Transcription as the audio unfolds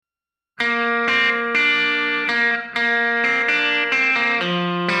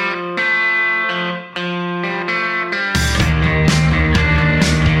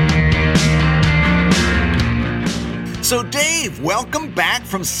Dave, welcome back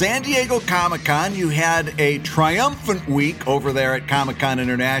from San Diego Comic-Con. You had a triumphant week over there at Comic-Con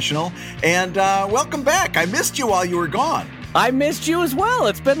International, and welcome back. I missed you while you were gone. I missed you as well.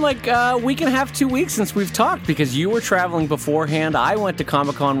 It's been like a week and a half, 2 weeks since we've talked because you were traveling beforehand. I went to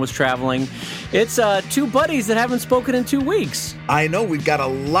Comic-Con, was traveling. It's two buddies that haven't spoken in 2 weeks. I know, we've got a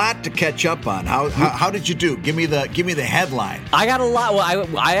lot to catch up on. How did you do? Give me the headline. I got a lot. Well,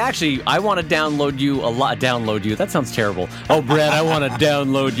 I want to download you a lot. Download you. That sounds terrible. Oh, Brad, I want to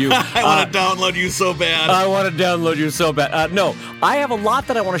download you. I want to download you so bad. I want to download you so bad. No, I have a lot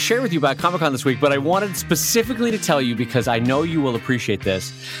that I want to share with you about Comic-Con this week, but I wanted specifically to tell you because I know you will appreciate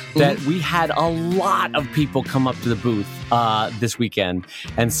this, that we had a lot of people come up to the booth this weekend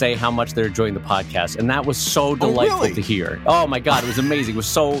and say how much they're enjoying the podcast, and that was so delightful to hear. Oh my God, it was amazing. It was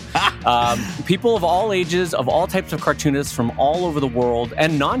so people of all ages, of all types of cartoonists from all over the world,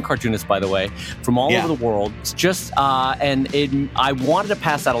 and non-cartoonists, by the way, from all over the world. It's just I wanted to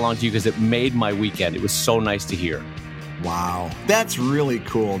pass that along to you because it made my weekend. It was so nice to hear. Wow, that's really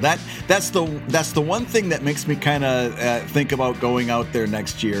cool. That's the one thing that makes me kind of think about going out there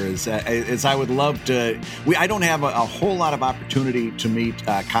next year. Is I would love to. I don't have a whole lot of opportunity to meet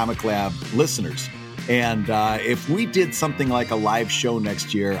Comic Lab listeners, and if we did something like a live show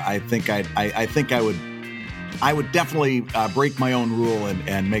next year, I think I would definitely break my own rule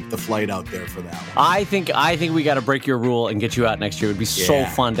and make the flight out there for that one. I think we got to break your rule and get you out next year. It would be so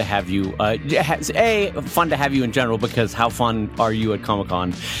fun to have you. Fun to have you in general because how fun are you at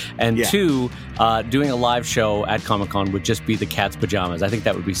Comic-Con? And two, doing a live show at Comic-Con would just be the cat's pajamas. I think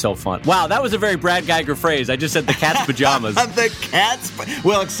that would be so fun. Wow, that was a very Brad Geiger phrase. I just said the cat's pajamas. The cat's...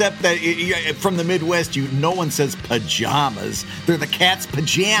 Well, except that from the Midwest, no one says pajamas. They're the cat's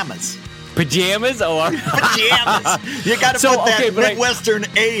pajamas. Pajamas? Oh, pajamas. You got to put that Midwestern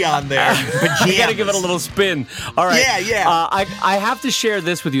A on there. Pajamas. You got to give it a little spin. All right. Yeah. I have to share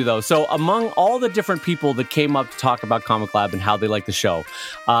this with you, though. So among all the different people that came up to talk about Comic Lab and how they like the show,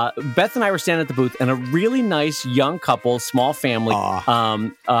 Beth and I were standing at the booth, and a really nice young couple, small family,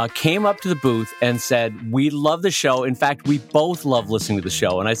 came up to the booth and said, "We love the show. In fact, we both love listening to the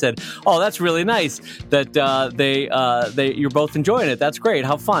show." And I said, "Oh, that's really nice that you're both enjoying it. That's great.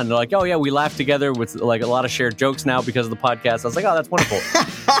 How fun." They're like, "Oh, yeah, we laugh together with like a lot of shared jokes now because of the podcast." I was like, "Oh, that's wonderful."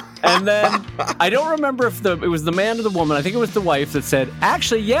 And then I don't remember if it was the man or the woman. I think it was the wife that said,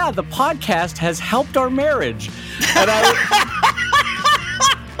 "Actually, yeah, the podcast has helped our marriage." And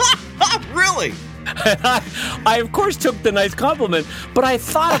Really? I of course took the nice compliment, but I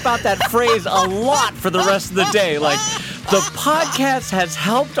thought about that phrase a lot for the rest of the day. Like, the podcast has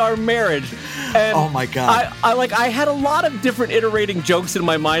helped our marriage. And oh my God. I had a lot of different iterating jokes in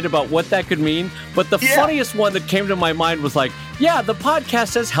my mind about what that could mean, but the funniest one that came to my mind was like, yeah, the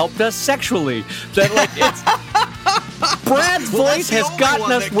podcast has helped us sexually. That like it's Brad's voice has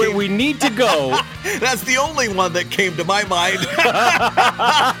gotten us where we need to go. That's the only one that came to my mind.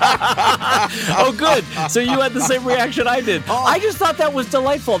 Oh, good. So you had the same reaction I did. I just thought that was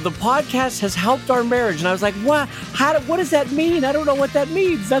delightful. The podcast has helped our marriage. And I was like, what does that mean? I don't know what that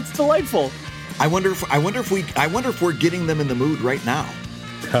means. That's delightful. I wonder if we're getting them in the mood right now.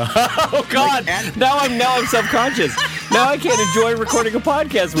 Oh God! Like, now I'm self-conscious. Now I can't enjoy recording a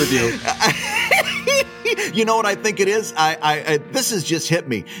podcast with you. You know what I think it is? This has just hit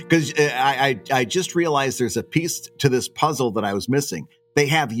me because I just realized there's a piece to this puzzle that I was missing. They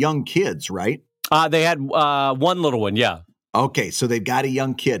have young kids, right? They had one little one, yeah. Okay, so they've got a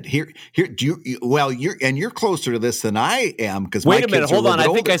young kid. You're closer to this than I am because wait a minute, hold on. I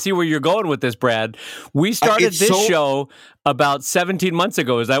think I see where you're going with this, Brad. We started this show about 17 months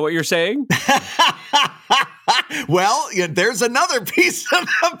ago. Is that what you're saying? Well, there's another piece of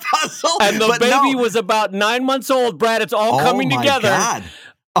the puzzle. And the baby was about 9 months old, Brad. It's all coming together. God.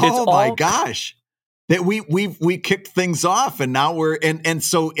 Oh my gosh. That we kicked things off, and now we're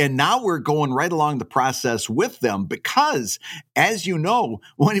now we're going right along the process with them because, as you know,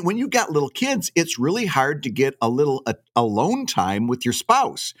 when you got little kids, it's really hard to get a little alone time with your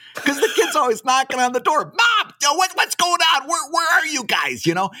spouse because the kid's always knocking on the door. Mom, what's going on? Where are you guys?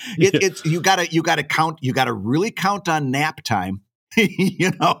 You know, it's you gotta really count on nap time.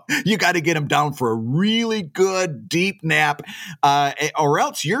 You know, you got to get them down for a really good deep nap, or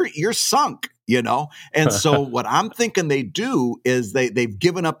else you're sunk. You know, and so what I'm thinking they do is they've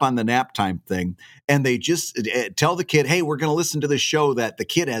given up on the nap time thing, and they just tell the kid, hey, we're going to listen to this show that the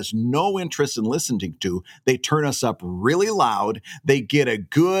kid has no interest in listening to. They turn us up really loud. They get a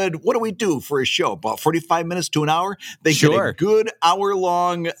good, what do we do for a show? About 45 minutes to an hour? They get a good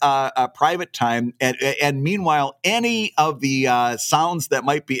hour-long private time. And meanwhile, any of the sounds that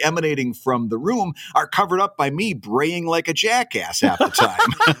might be emanating from the room are covered up by me braying like a jackass half the time.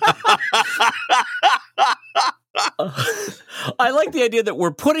 I like the idea that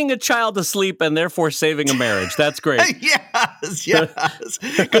we're putting a child to sleep and therefore saving a marriage. That's great. Yes.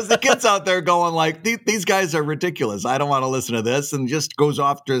 Because the kid's out there going like, these guys are ridiculous. I don't want to listen to this, and just goes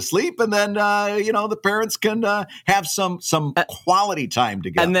off to sleep. And then, the parents can have some quality time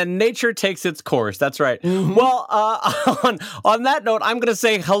together. And then nature takes its course. That's right. Mm-hmm. Well, on that note, I'm going to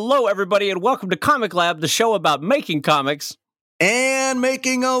say hello, everybody, and welcome to Comic Lab, the show about making comics and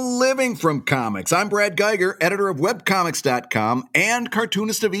making a living from comics. I'm Brad Geiger, editor of webcomics.com and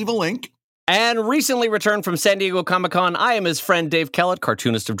cartoonist of Evil Inc. And recently returned from San Diego Comic-Con, I am his friend Dave Kellett,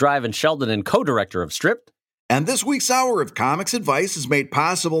 cartoonist of Drive and Sheldon and co-director of Stripped. And this week's hour of comics advice is made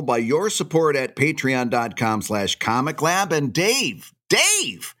possible by your support at patreon.com/comiclab. And Dave,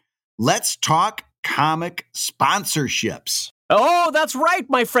 let's talk comic sponsorships. Oh, that's right,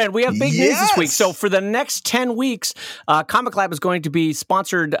 my friend. We have big news this week. So for the next 10 weeks, Comic Lab is going to be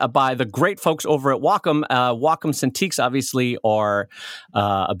sponsored by the great folks over at Wacom. Wacom Cintiqs obviously are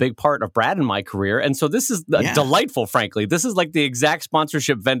a big part of Brad and my career. And so this is delightful, frankly. This is like the exact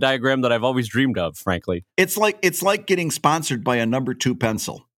sponsorship Venn diagram that I've always dreamed of, frankly. It's like getting sponsored by a number 2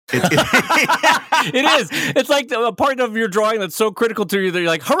 pencil. It is. It's like a part of your drawing that's so critical to you that you're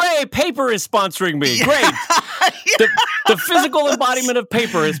like, hooray, paper is sponsoring me. Yeah. Great. The physical embodiment of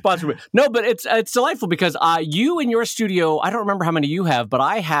paper is sponsoring me. No, but it's delightful because you in your studio, I don't remember how many you have, but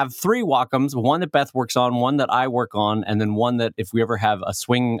I have 3 Wacoms, one that Beth works on, one that I work on, and then one that if we ever have a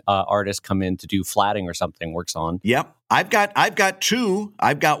swing artist come in to do flatting or something works on. Yep. I've got 2.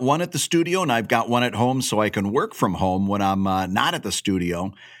 I've got one at the studio and I've got one at home so I can work from home when I'm not at the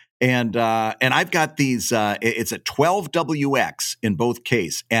studio. And I've got these, it's a 12WX in both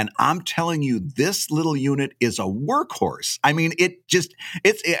case. And I'm telling you, this little unit is a workhorse. I mean,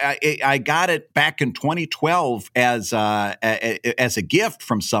 I got it back in 2012 as a gift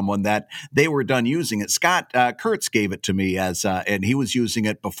from someone that they were done using it. Scott Kurtz gave it to me and he was using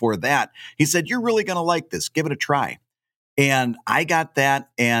it before that. He said, you're really going to like this. Give it a try. And I got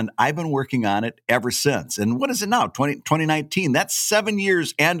that, and I've been working on it ever since. And what is it now? 2019. That's 7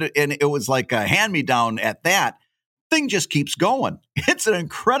 years, and it was like a hand-me-down at that. Thing just keeps going. It's an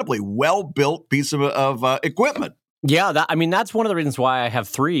incredibly well-built piece of equipment. Yeah, that's one of the reasons why I have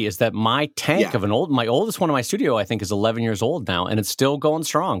 3 is that my tank of my oldest one in my studio, I think, is 11 years old now, and it's still going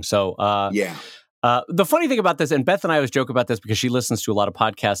strong. So, the funny thing about this, and Beth and I always joke about this because she listens to a lot of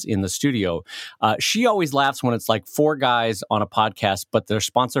podcasts in the studio. She always laughs when it's like 4 guys on a podcast, but their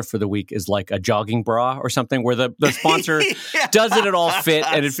sponsor for the week is like a jogging bra or something where the sponsor doesn't at all fit.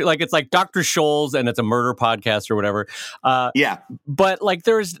 And it's like Dr. Scholl's and it's a murder podcast or whatever. But like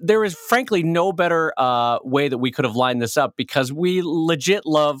there is frankly no better way that we could have lined this up because we legit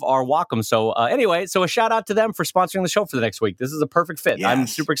love our Wacom. So anyway, so a shout out to them for sponsoring the show for the next week. This is a perfect fit. Yes. I'm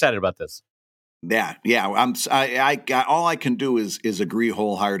super excited about this. Yeah. All I can do is agree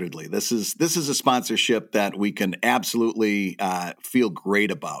wholeheartedly. This is a sponsorship that we can absolutely feel great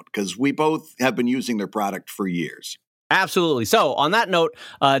about because we both have been using their product for years. Absolutely. So on that note,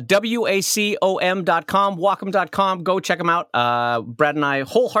 wacom.com, Wacom.com, go check them out. Brad and I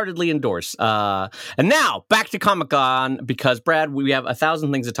wholeheartedly endorse. And now back to Comic-Con because Brad, we have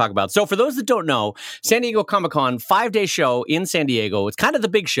 1,000 things to talk about. So for those that don't know, San Diego Comic-Con, 5-day show in San Diego. It's kind of the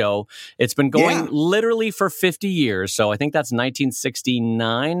big show. It's been going literally for 50 years. So I think that's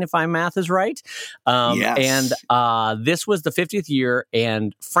 1969, if my math is right. Yes. And this was the 50th year.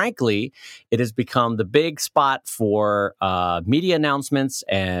 And frankly, it has become the big spot for media announcements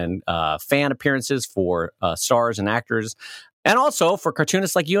and fan appearances for stars and actors, and also for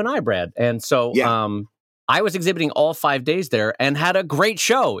cartoonists like you and I, Brad. And so I was exhibiting all 5 days there and had a great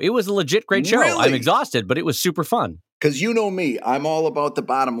show. It was a legit great show. Really? I'm exhausted, but it was super fun. Because you know me, I'm all about the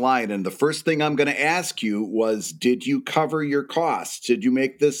bottom line. And the first thing I'm going to ask you was, did you cover your costs? Did you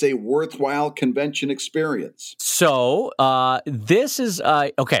make this a worthwhile convention experience? So this is,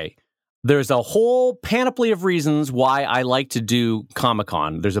 okay. There's a whole panoply of reasons why I like to do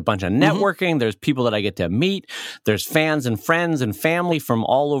Comic-Con. There's a bunch of networking. There's people that I get to meet. There's fans and friends and family from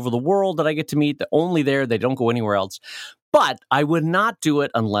all over the world that I get to meet. They're only there. They don't go anywhere else. But I would not do it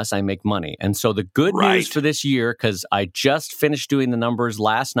unless I make money. And so the good news for this year, because I just finished doing the numbers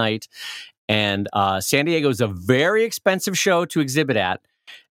last night, and San Diego is a very expensive show to exhibit at.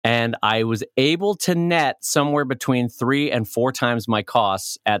 and I was able to net somewhere between 3 and 4 times my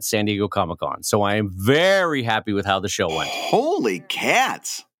costs at San Diego Comic-Con. So I am very happy with how the show went. Holy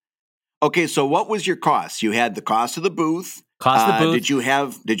cats. Okay, so what was your cost? You had the cost of the booth. Did you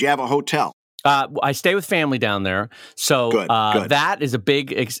have a hotel? I stay with family down there, so good. That is a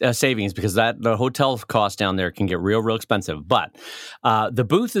big savings because the hotel cost down there can get real expensive. But the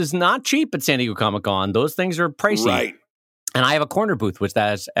booth is not cheap at San Diego Comic-Con. Those things are pricey. Right. And I have a corner booth, which that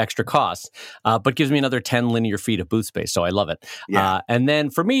has extra costs, but gives me another 10 linear feet of booth space. So I love it. Yeah. And then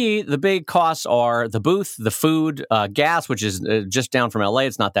for me, the big costs are the booth, the food, gas, which is just down from LA.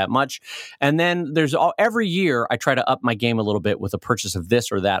 It's not that much. And then every year I try to up my game a little bit with a purchase of this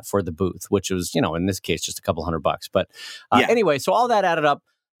or that for the booth, which was, in this case, just a couple $100. But anyway, so all that added up,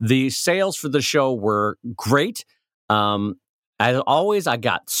 the sales for the show were great. As always, I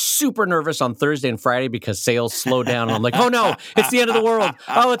got super nervous on Thursday and Friday because sales slowed down. And I'm like, oh no, it's the end of the world.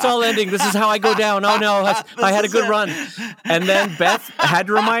 Oh, it's all ending. This is how I go down. Oh no, I had a good run. And then Beth had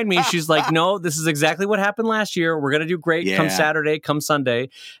to remind me, she's like, no, this is exactly what happened last year. We're going to do great come Saturday, come Sunday.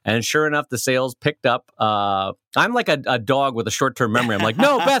 And sure enough, the sales picked up. I'm like a dog with a short-term memory. I'm like,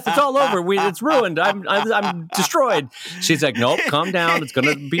 no, Beth, it's all over. It's ruined. I'm destroyed. She's like, nope, calm down. It's going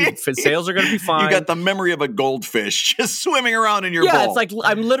to be, sales are going to be fine. You got the memory of a goldfish just swimming around in your bowl. Yeah, it's like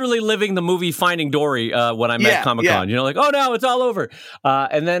I'm literally living the movie Finding Dory when I'm at Comic-Con. Like, oh no, it's all over.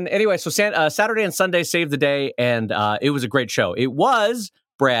 And then anyway, so Saturday and Sunday saved the day, and it was a great show. It was,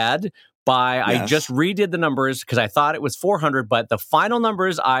 Brad, I just redid the numbers because I thought it was 400, but the final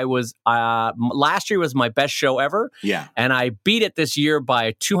numbers last year was my best show ever. Yeah. And I beat it this year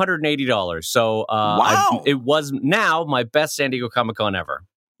by $280. So wow. It was now my best San Diego Comic-Con ever.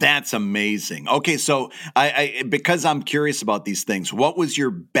 That's amazing. Okay, so I because I'm curious about these things, what was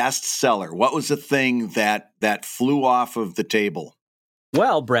your best seller? What was the thing that flew off of the table?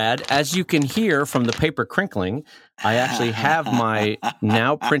 Well, Brad, as you can hear from the paper crinkling, I actually have my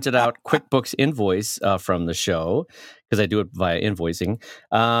now printed out QuickBooks invoice from the show because I do it via invoicing.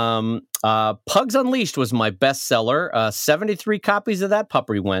 Pugs Unleashed was my best seller. 73 copies of that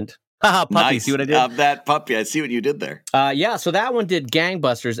puppy went. Puppy, nice. See what I did? Of that puppy. I see what you did there. So that one did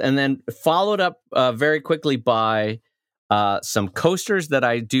gangbusters and then followed up very quickly by some coasters that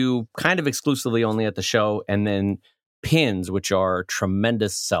I do kind of exclusively only at the show, and then pins, which are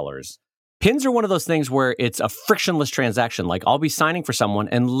tremendous sellers. Pins are one of those things where it's a frictionless transaction. Like I'll be signing for someone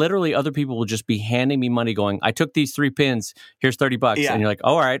and literally other people will just be handing me money going, I took these 3 pins, here's $30. Yeah. And you're like,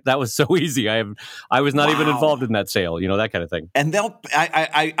 oh, all right, that was so easy. I was not even involved in that sale, that kind of thing. And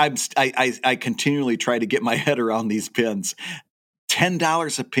I continually try to get my head around these pins.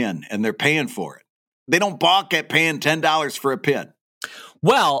 $10 a pin, and they're paying for it. They don't balk at paying $10 for a pin.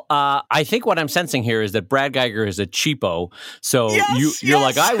 Well, I think what I'm sensing here is that Brad Geiger is a cheapo. So you're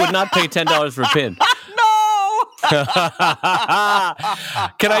like, I would not pay $10 for a pin. No.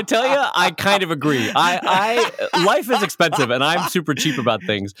 Can I tell you? I kind of agree. Life is expensive, and I'm super cheap about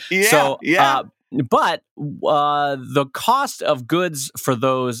things. But the cost of goods for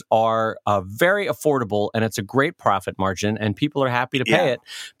those are very affordable, and it's a great profit margin, and people are happy to pay it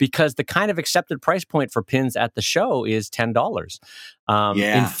because the kind of accepted price point for pins at the show is $10.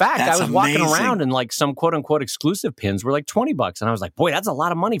 In fact, I was walking around and like some quote unquote exclusive pins were like $20, and I was like, boy, that's a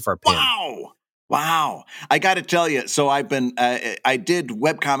lot of money for a pin. Wow. I got to tell you, so I did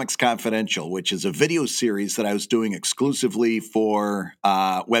Webcomics Confidential, which is a video series that I was doing exclusively for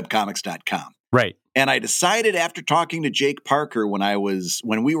webcomics.com. Right. And I decided after talking to Jake Parker when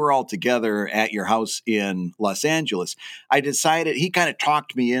we were all together at your house in Los Angeles, I decided he kind of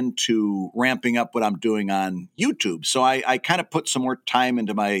talked me into ramping up what I'm doing on YouTube. So I kind of put some more time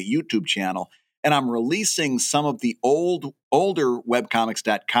into my YouTube channel, and I'm releasing some of the older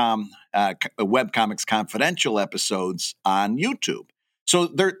webcomics.com Webcomics Confidential episodes on YouTube. So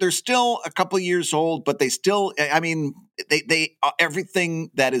they're still a couple years old, but they still, they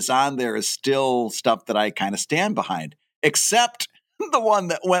everything that is on there is still stuff that I kind of stand behind, except the one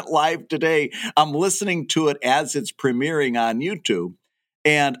that went live today. I'm listening to it as it's premiering on YouTube,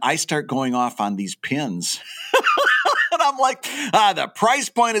 and I start going off on these pins. And I'm like, the price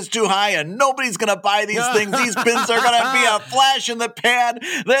point is too high and nobody's going to buy these things. These pins are going to be a flash in the pan.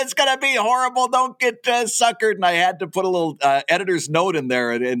 That's going to be horrible. Don't get suckered. And I had to put a little editor's note in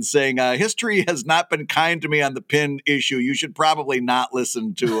there and saying, history has not been kind to me on the pin issue. You should probably not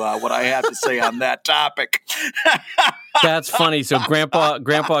listen to what I have to say on that topic. That's funny. So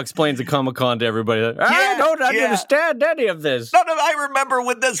Grandpa explains the Comic-Con to everybody. I don't understand any of this. No, I remember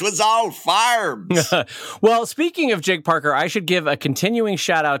when this was all farms. Well, speaking of Jake Parker, I should give a continuing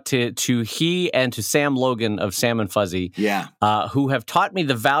shout out to he and to Sam Logan of Sam and Fuzzy, who have taught me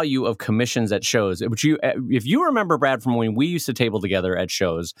the value of commissions at shows. Which if you remember, Brad, from when we used to table together at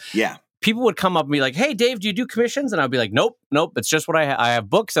shows, people would come up and be like, "Hey, Dave, do you do commissions?" And I'd be like, "Nope. It's just what I have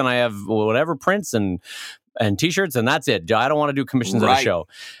books and I have whatever prints and T-shirts, and that's it. I don't want to do commissions at a show."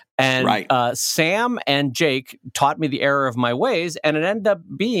 And Sam and Jake taught me the error of my ways, and it ended up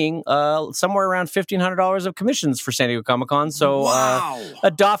being somewhere around $1,500 of commissions for San Diego Comic-Con. So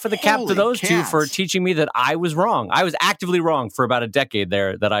a doff of the cap to those two for teaching me that I was wrong. I was actively wrong for about a decade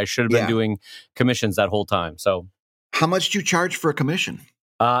there, that I should have been doing commissions that whole time. So, how much do you charge for a commission?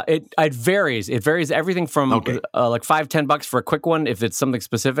 It varies. It varies everything from like $5-10 for a quick one, if it's something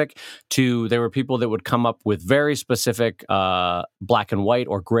specific, to there were people that would come up with very specific black and white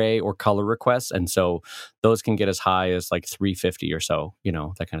or gray or color requests, and so those can get as high as like $350 or so,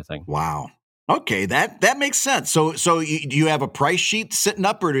 that kind of thing. Wow. Okay, that makes sense. So do you have a price sheet sitting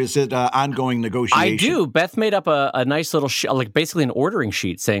up, or is it ongoing negotiation? I do. Beth made up a nice little, like basically an ordering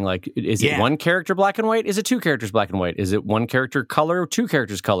sheet saying like, is it one character black and white? Is it two characters black and white? Is it one character color, two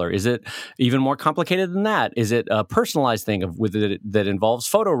characters color? Is it even more complicated than that? Is it a personalized thing that involves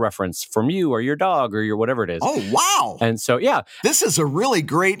photo reference from you or your dog or your whatever it is? Oh, wow. And so, this is a really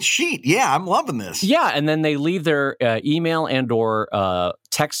great sheet. Yeah, I'm loving this. Yeah, and then they leave their email and or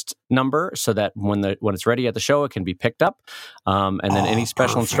text number so that when it's ready at the show, it can be picked up. And then any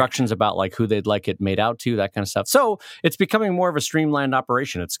special instructions about like who they'd like it made out to, that kind of stuff. So it's becoming more of a streamlined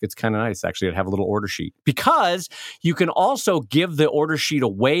operation. It's kind of nice actually to have a little order sheet, because you can also give the order sheet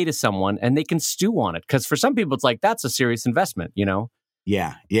away to someone and they can stew on it. Because for some people, it's like, that's a serious investment,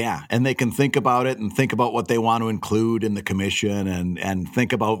 Yeah. And they can think about it and think about what they want to include in the commission and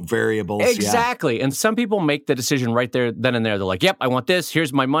think about variables. Exactly. And some people make the decision right there, then and there. They're like, yep, I want this.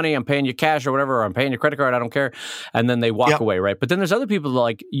 Here's my money. I'm paying you cash or whatever. Or I'm paying your credit card. I don't care. And then they walk away, right? But then there's other people that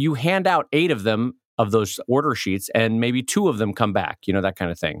like, you hand out 8 of them, of those order sheets, and maybe 2 of them come back, that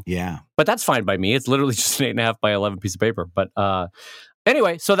kind of thing. Yeah. But that's fine by me. It's literally just an 8.5 by 11 piece of paper. But,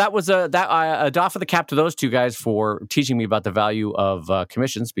 anyway, so that was a doff of the cap to those two guys for teaching me about the value of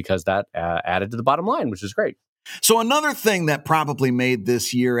commissions, because that added to the bottom line, which is great. So another thing that probably made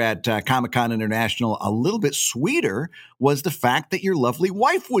this year at Comic-Con International a little bit sweeter was the fact that your lovely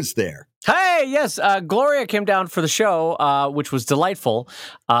wife was there. Hey, yes. Gloria came down for the show, which was delightful.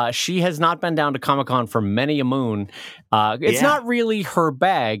 She has not been down to Comic-Con for many a moon. It's not really her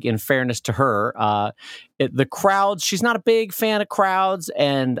bag, in fairness to her. The crowds, she's not a big fan of crowds,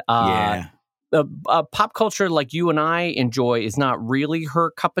 and pop culture like you and I enjoy is not really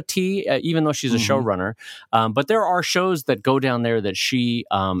her cup of tea, even though she's a showrunner. But there are shows that go down there that she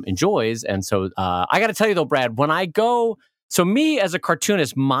enjoys. And so I got to tell you, though, Brad, when I go... So me as a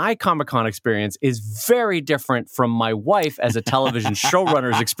cartoonist, my Comic-Con experience is very different from my wife as a television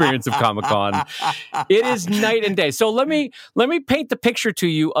showrunner's experience of Comic-Con. It is night and day. So let me paint the picture to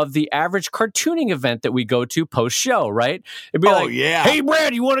you of the average cartooning event that we go to post-show, right? It'd be hey,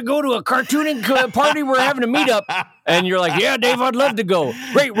 Brad, you want to go to a cartooning party? We're having a meetup. And you're like, yeah, Dave, I'd love to go.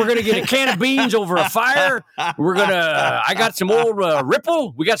 Great, we're going to get a can of beans over a fire. I got some old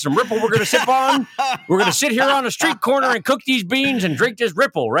Ripple. We got some Ripple we're going to sip on. We're going to sit here on a street corner and cook these beans and drink this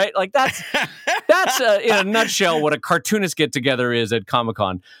Ripple, right? Like that's in a nutshell what a cartoonist get-together is at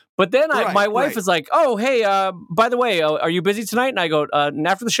Comic-Con. But then my wife is like, oh, hey, by the way, are you busy tonight? And I go,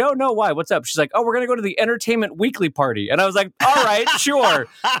 after the show? No, why? What's up? She's like, oh, we're going to go to the Entertainment Weekly party. And I was like, all right, sure.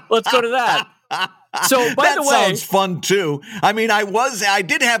 Let's go to that. So, by the way, that sounds fun too. I mean, I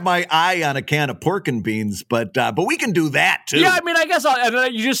did have my eye on a can of pork and beans, but we can do that too. Yeah, I mean, I guess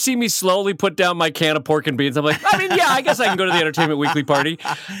you just see me slowly put down my can of pork and beans. I'm like, I guess I can go to the Entertainment Weekly party.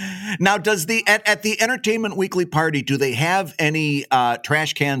 Now, does at the Entertainment Weekly party, do they have any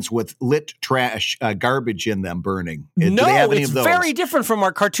trash cans with lit trash garbage in them burning? No, do they have any it's of those? very different from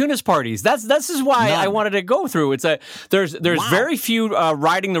our cartoonist parties. This is why I wanted to go through. There's very few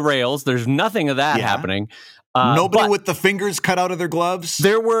riding the rails. There's nothing of that happening. Nobody with the fingers cut out of their gloves?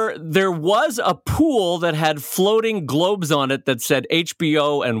 There was a pool that had floating globes on it that said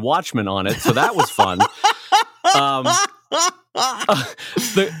HBO and Watchmen on it, so that was fun.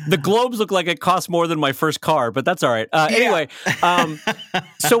 The globes look like it cost more than my first car, but that's all right. Anyway,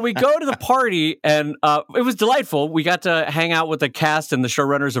 so we go to the party, and it was delightful. We got to hang out with the cast and the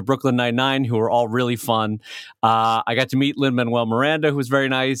showrunners of Brooklyn Nine-Nine, who were all really fun. I got to meet Lin-Manuel Miranda, who was very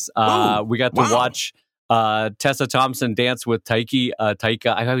nice. We got to watch Tessa Thompson danced with Taika.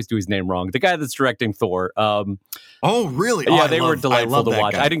 I always do his name wrong. The guy that's directing Thor. Oh, really? Yeah, they were delightful to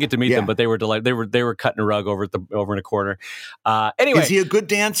watch. Guy. I didn't get to meet them, but they were delightful. They were cutting a rug over in a corner. Anyway, is he a good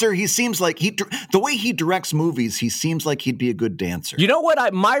dancer? He seems like the way he directs movies, he seems like he'd be a good dancer. You know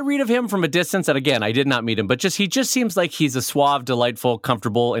what? My read of him from a distance, and again, I did not meet him, but he just seems like he's a suave, delightful,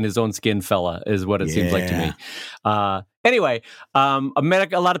 comfortable in his own skin fella, is what it seems like to me. Anyway, I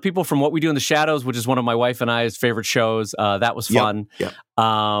met a lot of people from What We Do in the Shadows, which is one of my wife and I's favorite shows. That was fun. Yep.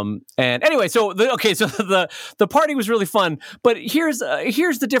 And anyway, so the party was really fun. But here's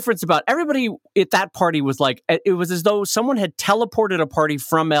the difference about everybody at that party was like, it was as though someone had teleported a party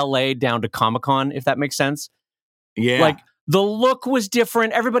from LA down to Comic-Con, if that makes sense. Yeah. Like, the look was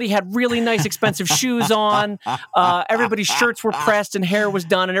different. Everybody had really nice, expensive shoes on. Everybody's shirts were pressed and hair was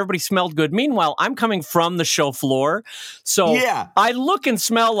done, and everybody smelled good. Meanwhile, I'm coming from the show floor, so I look and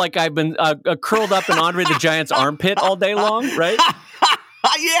smell like I've been curled up in Andre the Giant's armpit all day long, right?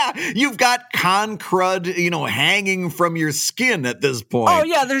 Yeah, you've got con crud, hanging from your skin at this point. Oh,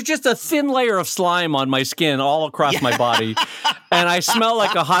 yeah, there's just a thin layer of slime on my skin all across my body, and I smell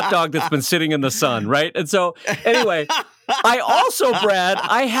like a hot dog that's been sitting in the sun, right? And so, anyway, I also, Brad,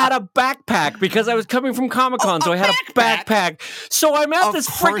 I had a backpack because I was coming from Comic-Con, so I had a backpack. So I'm at this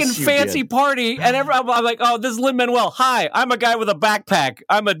freaking fancy party, and I'm like, oh, this is Lin-Manuel. Hi, I'm a guy with a backpack.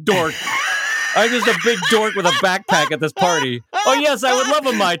 I'm a dork. I'm just a big dork with a backpack at this party. Oh, yes, I would love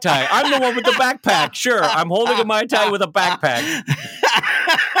a Mai Tai. I'm the one with the backpack. Sure, I'm holding a Mai Tai with a backpack.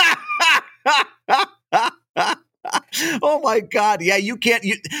 Oh my God! Yeah, you can't.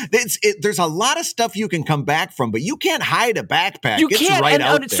 There's a lot of stuff you can come back from, but you can't hide a backpack. You can't. Right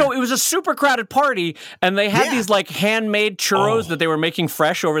out there. So it was a super crowded party, and they had these like handmade churros that they were making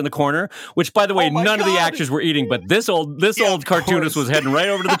fresh over in the corner. Which, by the way, none of the actors were eating, but this old cartoonist was heading right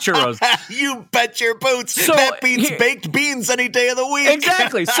over to the churros. You bet your boots. So that beats baked beans any day of the week.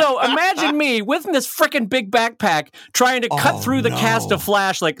 Exactly. So imagine me with this freaking big backpack trying to cut through the cast of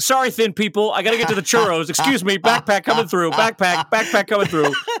Flash. Like, sorry, thin people, I got to get to the churros. Excuse me. Backpack coming through. Backpack coming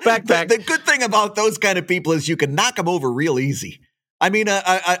through. Backpack. The good thing about those kind of people is you can knock them over real easy. I mean,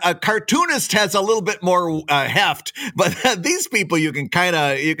 a cartoonist has a little bit more heft, but these people you can kind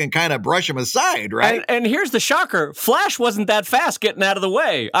of brush them aside, right? And here's the shocker: Flash wasn't that fast getting out of the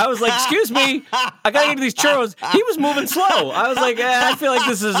way. I was like, "Excuse me, I got to get to these churros." He was moving slow. I was like, I feel like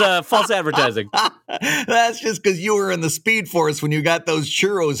this is false advertising. That's just because you were in the Speed Force when you got those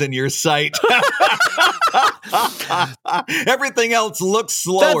churros in your sight. Everything else looks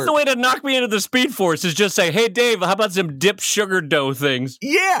slower. That's the way to knock me into the Speed Force, is just say, "Hey, Dave, how about some dipped sugar dough things?"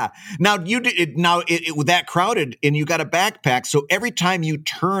 Yeah. Now it was that crowded, and you got a backpack, so every time you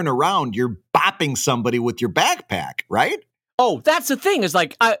turn around, you're bopping somebody with your backpack, right? Oh, that's the thing. Is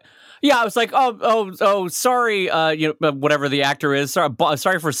like I was like, oh, sorry, whatever the actor is.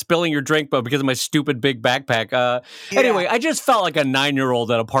 Sorry for spilling your drink, but because of my stupid big backpack. Anyway, I just felt like a 9-year-old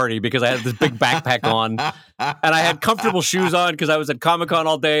at a party because I had this big backpack on, and I had comfortable shoes on because I was at Comic-Con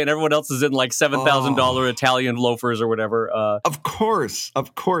all day, and everyone else is in like $7,000 Italian loafers or whatever. Of course.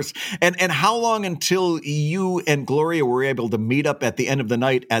 And how long until you and Gloria were able to meet up at the end of the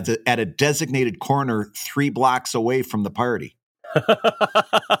night at a designated corner 3 blocks away from the party?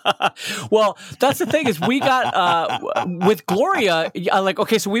 Well, that's the thing is we got with Gloria,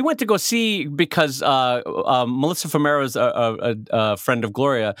 so we went to go see because Melissa Fumero is a friend of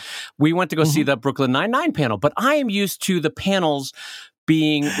Gloria. We went to go see the Brooklyn Nine-Nine panel, but I am used to the panels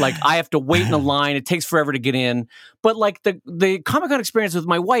being like I have to wait in a line. It takes forever to get in. But like the Comic-Con experience with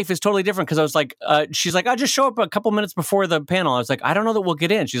my wife is totally different because I was like, she's like, I'll just show up a couple minutes before the panel. I was like, I don't know that we'll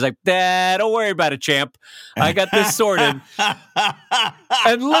get in. She's like, don't worry about it, champ. I got this sorted.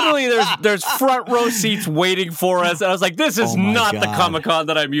 And literally there's front row seats waiting for us. And I was like, this is not the Comic-Con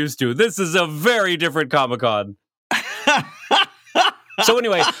that I'm used to. This is a very different Comic-Con. So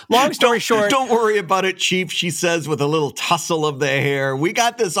anyway, long story short. Don't worry about it, Chief, she says with a little tussle of the hair. We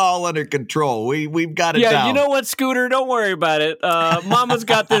got this all under control. We've got it down. Yeah, you know what, Scooter? Don't worry about it. Mama's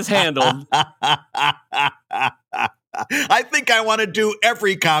got this handled. I think I want to do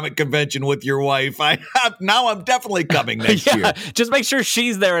every comic convention with your wife. Now I'm definitely coming next year. Just make sure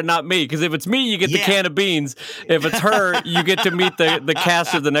she's there and not me, because if it's me, you get the can of beans. If it's her, you get to meet the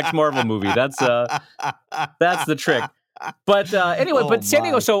cast of the next Marvel movie. That's the trick. But anyway, San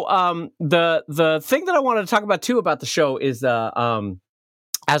Diego. So the thing that I wanted to talk about too about the show is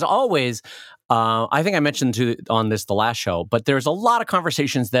as always, I think I mentioned on the last show, but there's a lot of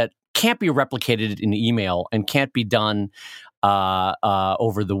conversations that can't be replicated in email and can't be done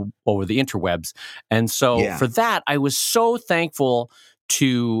over the interwebs. And so for that, I was so thankful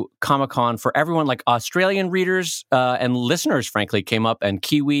to Comic-Con for everyone, like Australian readers and listeners, frankly, came up, and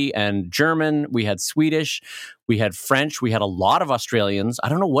Kiwi and German. We had Swedish, we had French, we had a lot of Australians. I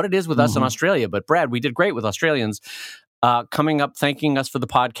don't know what it is with us in Australia, but Brad, we did great with Australians coming up, thanking us for the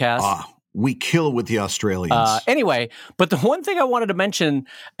podcast. We kill with the Australians. Anyway, but the one thing I wanted to mention,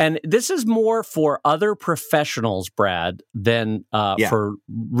 and this is more for other professionals, Brad, than for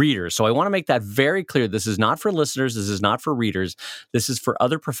readers. So I want to make that very clear. This is not for listeners. This is not for readers. This is for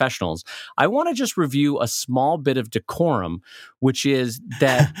other professionals. I want to just review a small bit of decorum, which is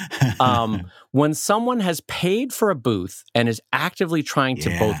that when someone has paid for a booth and is actively trying to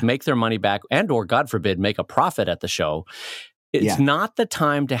both make their money back and, or God forbid, make a profit at the show, it's not the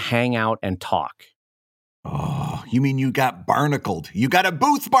time to hang out and talk. Oh, you mean you got barnacled? You got a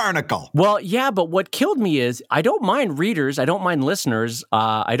booth barnacle. Well, yeah, but what killed me is I don't mind readers. I don't mind listeners.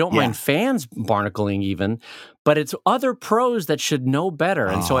 I don't mind fans barnacling even. But it's other pros that should know better.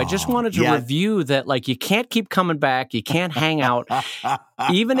 And so I just wanted to review that, like, you can't keep coming back. You can't hang out.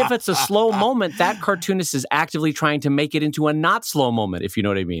 Even if it's a slow moment, that cartoonist is actively trying to make it into a not slow moment, if you know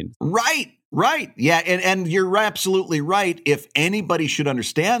what I mean. Right. Yeah. And you're absolutely right. If anybody should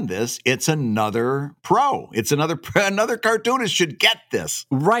understand this, it's another pro. It's another cartoonist should get this.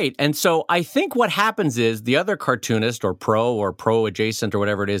 Right. And so I think what happens is the other cartoonist or pro adjacent or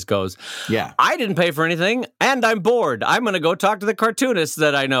whatever it is goes, I didn't pay for anything and I'm bored. I'm going to go talk to the cartoonist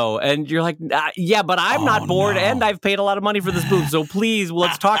that I know. And you're like, but I'm not bored and I've paid a lot of money for this booth. So please,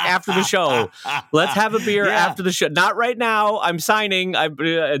 let's talk after the show. Let's have a beer after the show. Not right now. I'm signing.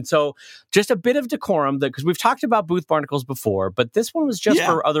 And so just a bit of decorum, because we've talked about booth barnacles before, but this one was just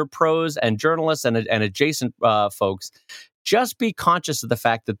for other pros and journalists and adjacent folks. Just be conscious of the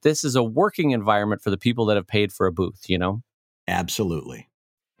fact that this is a working environment for the people that have paid for a booth, you know? Absolutely.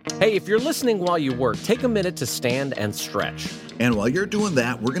 Hey, if you're listening while you work, take a minute to stand and stretch. And while you're doing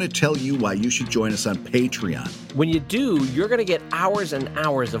that, we're going to tell you why you should join us on Patreon. When you do, you're going to get hours and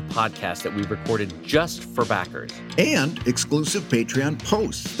hours of podcasts that we've recorded just for backers. And exclusive Patreon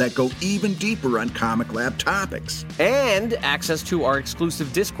posts that go even deeper on Comic Lab topics. And access to our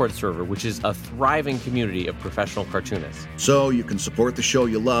exclusive Discord server, which is a thriving community of professional cartoonists. So you can support the show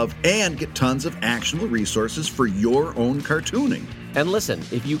you love and get tons of actionable resources for your own cartooning. And listen,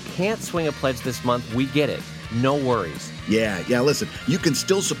 if you can't swing a pledge this month, we get it. No worries. Yeah, listen, you can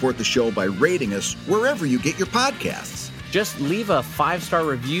still support the show by rating us wherever you get your podcasts. Just leave a 5-star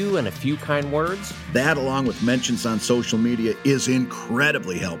review and a few kind words. That, along with mentions on social media, is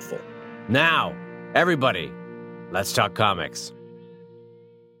incredibly helpful. Now, everybody, let's talk comics.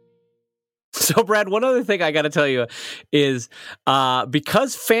 So, Brad, one other thing I got to tell you is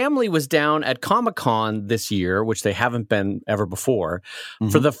because family was down at Comic-Con this year, which they haven't been ever before,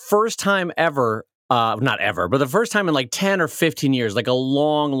 for the first time ever, not ever, but the first time in like 10 or 15 years, like a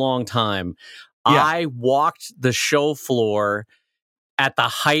long, long time, I walked the show floor at the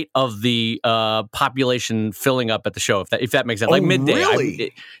height of the population filling up at the show, if that makes sense. Like midday.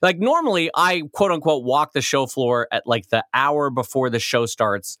 Really? Like normally I quote unquote walk the show floor at like the hour before the show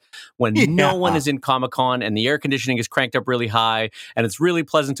starts when no one is in Comic-Con and the air conditioning is cranked up really high and it's really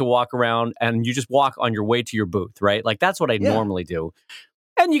pleasant to walk around and you just walk on your way to your booth, right? Like that's what I normally do.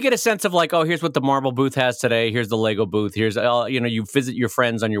 And you get a sense of like, oh, here's what the Marvel booth has today. Here's the Lego booth. Here's, you visit your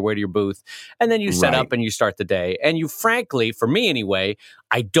friends on your way to your booth. And then you set up and you start the day. And you frankly, for me anyway,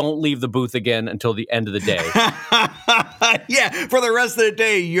 I don't leave the booth again until the end of the day. For the rest of the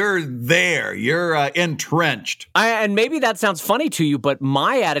day, you're there. You're entrenched. And maybe that sounds funny to you, but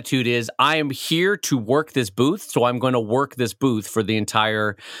my attitude is I am here to work this booth. So I'm going to work this booth for the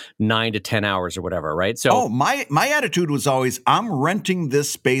entire 9 to 10 hours or whatever, right? So, my attitude was always, I'm renting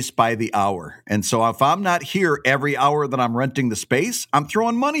this space by the hour. And so if I'm not here every hour that I'm renting the space, I'm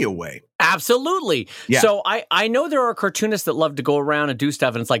throwing money away. Absolutely. Yeah. So I know there are cartoonists that love to go around and do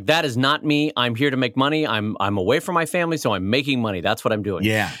stuff, and it's like, that is not me. I'm here to make money. I'm away from my family, so I'm making money. That's what I'm doing.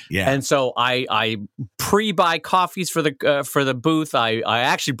 Yeah. And so I pre-buy coffees for the booth. I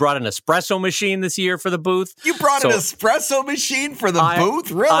actually brought an espresso machine this year for the booth. You brought an espresso machine for the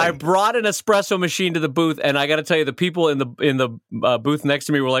booth? Really? I brought an espresso machine to the booth, and I got to tell you, the people in the booth next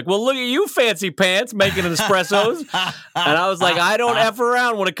to me were like, "Well, look at you, fancy pants, making espressos." And I was like, "I don't F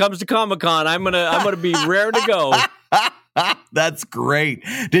around when it comes to Comic-Con. I'm gonna be rare to go." That's great.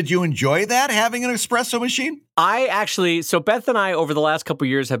 Did you enjoy that, having an espresso machine? So Beth and I, over the last couple of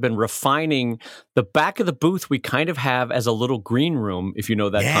years, have been refining the back of the booth. We kind of have as a little green room, if you know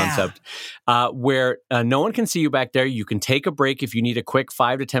that concept, where no one can see you back there. You can take a break if you need a quick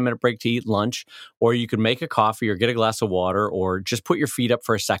 5 to 10 minute break to eat lunch, or you can make a coffee or get a glass of water, or just put your feet up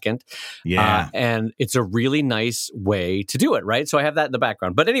for a second. Yeah. And it's a really nice way to do it, right? So I have that in the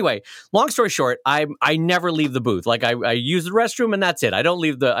background. But anyway, long story short, I never leave the booth. Like I use the restroom and that's it. I don't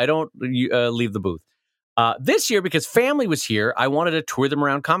leave the booth. This year, because family was here, I wanted to tour them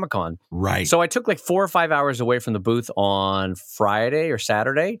around Comic-Con. Right. So I took like 4 or 5 hours away from the booth on Friday or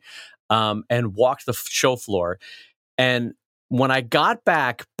Saturday, and walked the show floor. And when I got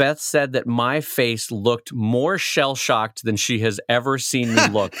back, Beth said that my face looked more shell-shocked than she has ever seen me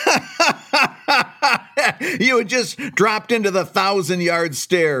look. You had just dropped into the 1,000-yard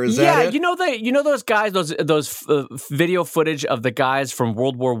stare. Is that it? You know those guys, those video footage of the guys from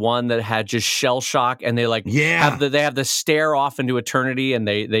World War I that had just shell shock, and they have the stare off into eternity, and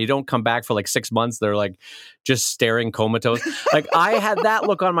they don't come back for like 6 months. They're like just staring comatose. Like I had that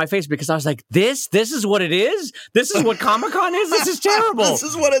look on my face because I was like, this is what it is. This is what Comic-Con is. This is terrible. This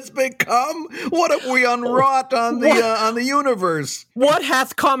is what it's become. What have we unwrought on the universe? What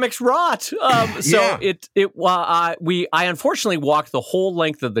hath comics wrought? I unfortunately walked the whole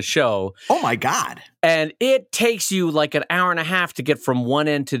length of the show. Oh my God. And it takes you like an hour and a half to get from one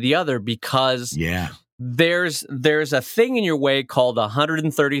end to the other because there's a thing in your way called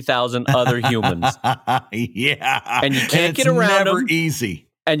 130,000 other humans. Yeah. And you can't get around them. It's never easy.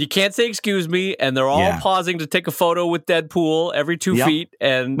 And you can't say excuse me, and they're all pausing to take a photo with Deadpool every 2 feet,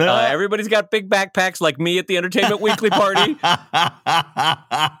 and everybody's got big backpacks like me at the Entertainment Weekly party.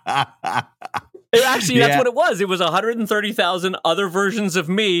 Actually, that's what it was. It was 130,000 other versions of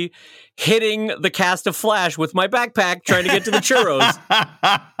me hitting the cast of Flash with my backpack trying to get to the churros.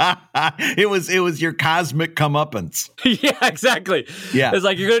 It was your cosmic comeuppance. Yeah, exactly. Yeah. It's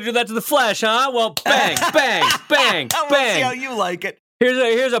like, you're going to do that to the Flash, huh? Well, bang, bang, bang, bang. See how you like it.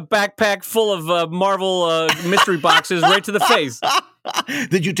 Here's a backpack full of Marvel mystery boxes right to the face.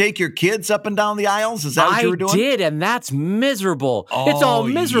 Did you take your kids up and down the aisles? Is that what you were doing? I did, and that's miserable. It's all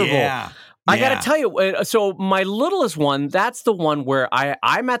miserable. Yeah. I got to tell you, so my littlest one, that's the one where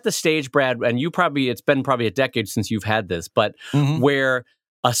I'm at the stage, Brad, and it's been probably a decade since you've had this, but where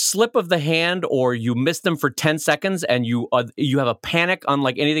a slip of the hand or you miss them for 10 seconds and you have a panic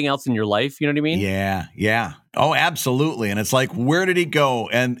unlike anything else in your life. You know what I mean? Yeah. Oh, absolutely. And it's like, where did he go?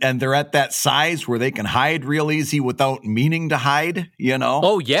 And they're at that size where they can hide real easy without meaning to hide, you know?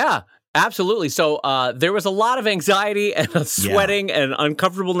 Oh, yeah. Absolutely. So there was a lot of anxiety and sweating and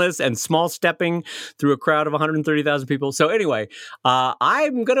uncomfortableness and small stepping through a crowd of 130,000 people. So anyway,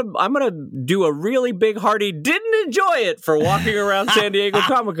 I'm gonna do a really big hearty didn't enjoy it for walking around San Diego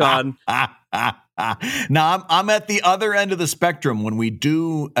Comic-Con. Now, I'm at the other end of the spectrum. When we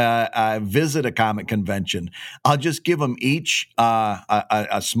do visit a comic convention, I'll just give them each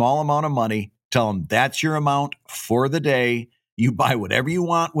a small amount of money, tell them that's your amount for the day. You buy whatever you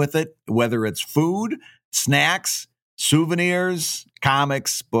want with it, whether it's food, snacks, souvenirs,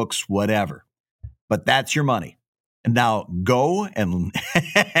 comics, books, whatever. But that's your money. And now go and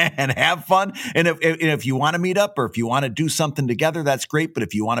and have fun. And if you want to meet up or if you want to do something together, that's great. But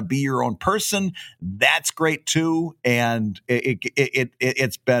if you want to be your own person, that's great too. And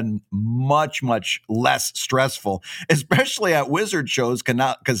it's been much, much less stressful, especially at Wizard shows,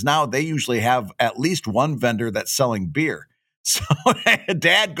 because now they usually have at least one vendor that's selling beer. So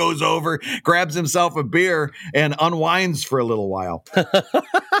Dad goes over, grabs himself a beer, and unwinds for a little while.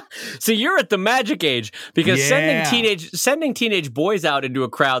 So you're at the magic age, because sending teenage boys out into a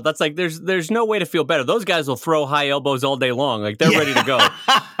crowd, that's like there's no way to feel better. Those guys will throw high elbows all day long, like they're ready to go.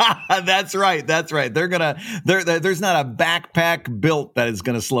 That's right. There's not a backpack built that is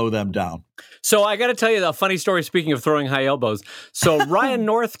gonna slow them down. So I got to tell you a funny story, speaking of throwing high elbows. So Ryan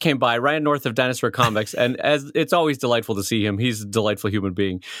North came by, Ryan North of Dinosaur Comics, and as it's always delightful to see him. He's a delightful human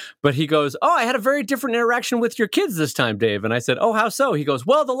being. But he goes, "Oh, I had a very different interaction with your kids this time, Dave." And I said, "Oh, how so?" He goes,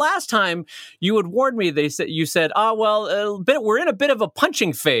 "Well, the last time you had warned me, you said, we're in a bit of a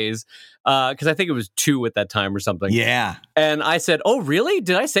punching phase." Because I think it was 2 at that time or something. Yeah. And I said, "Oh, really?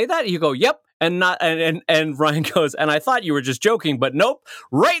 Did I say that?" You go, "Yep." And Ryan goes, "And I thought you were just joking, but nope,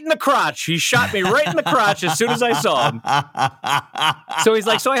 right in the crotch. He shot me right in the crotch as soon as I saw him." So he's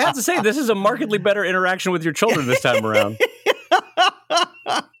like, "So I have to say, this is a markedly better interaction with your children this time around."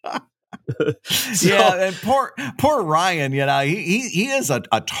 And poor Ryan, he is a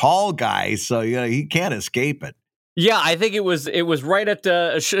tall guy, so he can't escape it. Yeah, I think it was right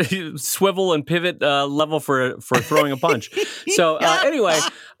at swivel and pivot level for throwing a punch. So anyway,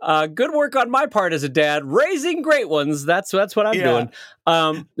 good work on my part as a dad, raising great ones. That's what I'm doing.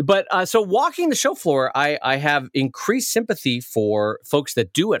 But so walking the show floor, I have increased sympathy for folks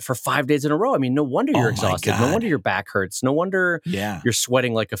that do it for 5 days in a row. I mean, no wonder you're exhausted. No wonder your back hurts. No wonder you're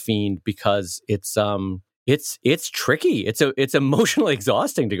sweating like a fiend, because it's tricky. It's emotionally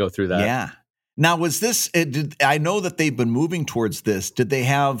exhausting to go through that. Yeah. Now, was this, I know that they've been moving towards this. Did they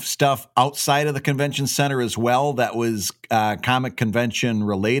have stuff outside of the convention center as well that was comic convention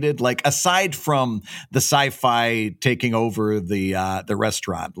related? Like, aside from the sci-fi taking over the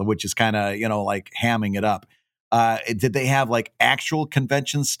restaurant, which is kind of, like hamming it up. Did they have like actual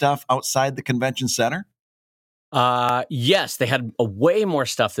convention stuff outside the convention center? Yes, they had way more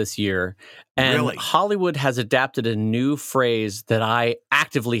stuff this year. And really? Hollywood has adapted a new phrase that I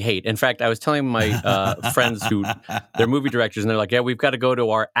actively hate. In fact, I was telling my friends who they're movie directors, and they're like, yeah, we've got to go to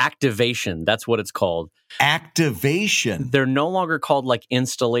our activation. That's what it's called. Activation. They're no longer called like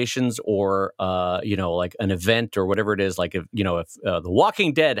installations or, like an event or whatever it is. Like, if The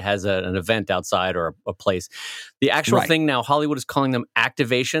Walking Dead has an event outside or a place, the actual thing now, Hollywood is calling them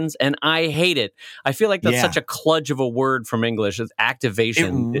activations. And I hate it. I feel like that's such a kludge of a word from English. It's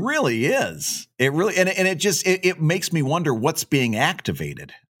activation. It really is. It really, and it just, it makes me wonder what's being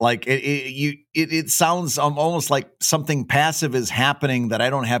activated. Like it sounds almost like something passive is happening that I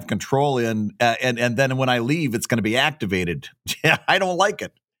don't have control in, and then when I leave, it's going to be activated. I don't like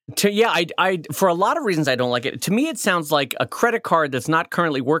it. I for a lot of reasons I don't like it. To me, it sounds like a credit card that's not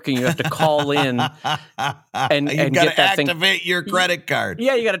currently working. You have to call in and get that activate your credit card.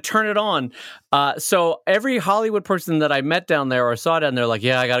 Yeah, you got to turn it on. So every Hollywood person that I met down there or saw down there, like,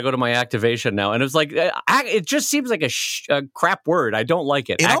 yeah, I got to go to my activation now. And it was like, it just seems like a crap word. I don't like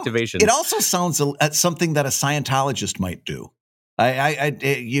it. Activation. It also sounds something that a Scientologist might do.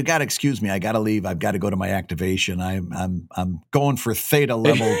 You got to excuse me. I got to leave. I've got to go to my activation. I'm going for theta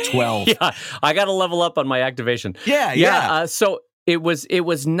level 12. Yeah, I got to level up on my activation. Yeah. So it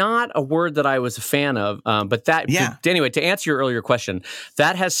was not a word that I was a fan of. But that, anyway, to answer your earlier question,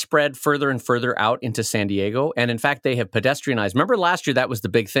 that has spread further and further out into San Diego. And in fact, they have pedestrianized. Remember last year, that was the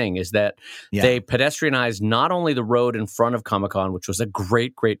big thing, is that they pedestrianized not only the road in front of Comic-Con, which was a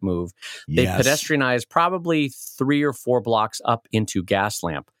great, great move. They pedestrianized probably 3 or 4 blocks up into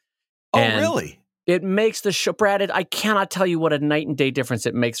Gaslamp. And really? It makes the show, Brad, I cannot tell you what a night and day difference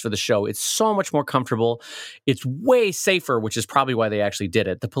it makes for the show. It's so much more comfortable. It's way safer, which is probably why they actually did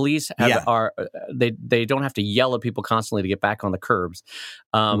it. The police they don't have to yell at people constantly to get back on the curbs.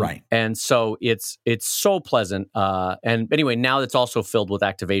 Right. And so it's so pleasant. And anyway, now it's also filled with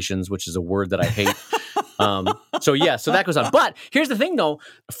activations, which is a word that I hate. So that goes on. But here's the thing, though.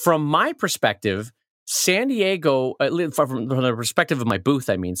 From my perspective, San Diego, from the perspective of my booth,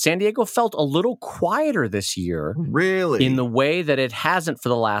 I mean, San Diego felt a little quieter this year. Really? In the way that it hasn't for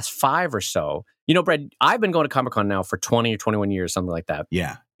the last 5 or so. Brad, I've been going to Comic-Con now for 20 or 21 years, something like that.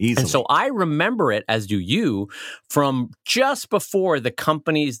 Yeah, easily. And so I remember it, as do you, from just before the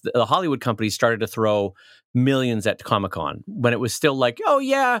Hollywood companies started to throw millions at Comic-Con, when it was still like, oh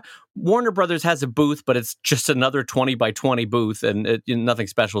yeah, Warner Brothers has a booth, but it's just another 20 by 20 booth and nothing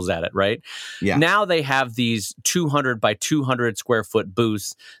special is at it, right? Yeah. Now they have these 200 by 200 square foot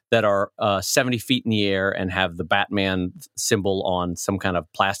booths that are 70 feet in the air and have the Batman symbol on some kind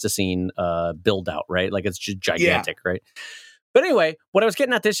of plasticine build out, right? Like, it's just gigantic, right? But anyway, what I was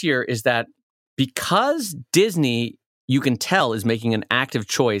getting at this year is that because Disney, you can tell, is making an active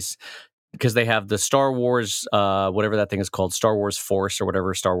choice, because they have the Star Wars, whatever that thing is called, Star Wars Force or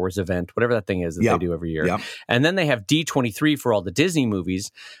whatever, Star Wars event, whatever that thing is that they do every year. Yep. And then they have D23 for all the Disney movies.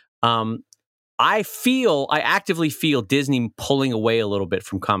 I actively feel Disney pulling away a little bit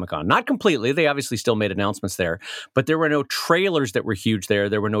from Comic-Con. Not completely. They obviously still made announcements there, but there were no trailers that were huge there.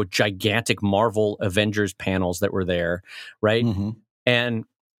 There were no gigantic Marvel Avengers panels that were there, right? Mm-hmm. And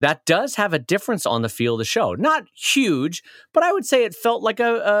that does have a difference on the feel of the show. Not huge, but I would say it felt like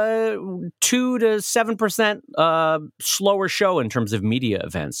a 2 to 7% slower show in terms of media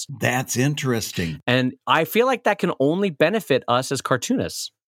events. That's interesting. And I feel like that can only benefit us as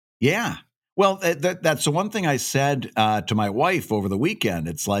cartoonists. Yeah. Well, that's the one thing I said to my wife over the weekend.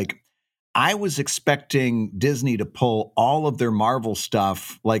 It's like, I was expecting Disney to pull all of their Marvel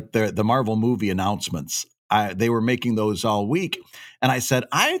stuff, like the Marvel movie announcements. They were making those all week. And I said,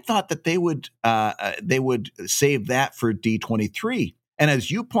 I thought that they would save that for D23. And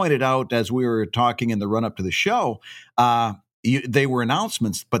as you pointed out, as we were talking in the run up to the show, they were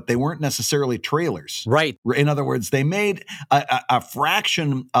announcements, but they weren't necessarily trailers. Right. In other words, they made a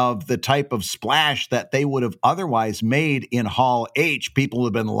fraction of the type of splash that they would have otherwise made in Hall H. People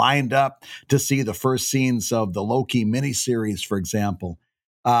have been lined up to see the first scenes of the Loki miniseries, for example.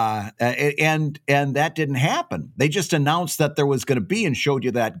 And that didn't happen. They just announced that there was going to be and showed you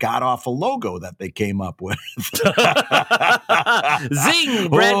that god-awful logo that they came up with. Zing,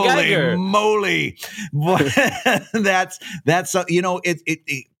 Brad Holy Geiger. moly. That's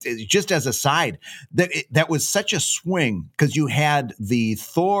it just as a side, that was such a swing because you had the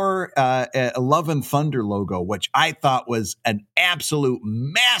Thor Love and Thunder logo, which I thought was an absolute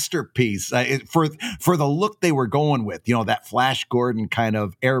masterpiece for the look they were going with. That Flash Gordon kind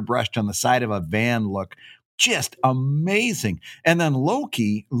of airbrushed on the side of a van look. Just amazing. And then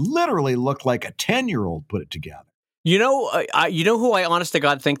Loki literally looked like a 10-year-old put it together. You know who I honest to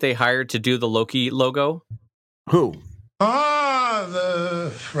God think they hired to do the Loki logo? Who?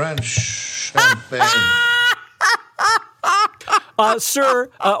 The French champagne. Sir,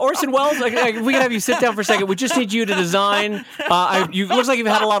 Orson Welles, we can have you sit down for a second. We just need you to design. You looks like you've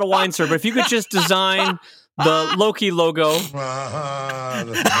had a lot of wine, sir, but if you could just design the Loki logo.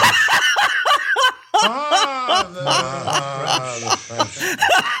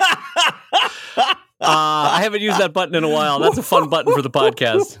 I haven't used that button in a while. That's a fun button for the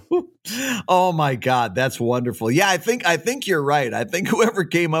podcast. Oh my God, that's wonderful. Yeah, I think you're right. I think whoever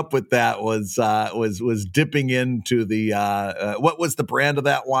came up with that was dipping into the what was the brand of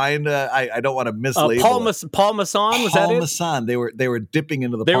that wine? I don't want to mislabel Paul Masson, was that it? Paul Masson. They were dipping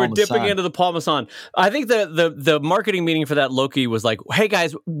into the. They Paul were Masson. dipping into the Paul Masson. I think the marketing meeting for that Loki was like, hey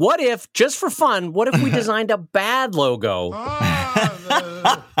guys, what if, just for fun, what if we designed a bad logo?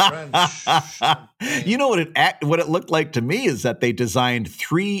 You know what it looked like to me is that they designed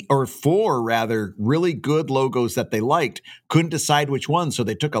 3 or 4 rather really good logos that they liked, couldn't decide which one, so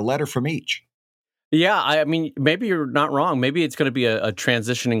they took a letter from each. Yeah, I mean, maybe you're not wrong. Maybe it's going to be a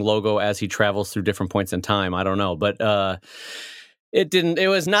transitioning logo as he travels through different points in time. I don't know, but it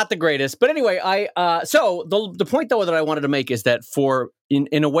was not the greatest. But anyway, so the point though that I wanted to make is that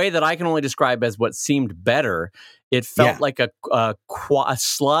in a way that I can only describe as what seemed better, it felt like a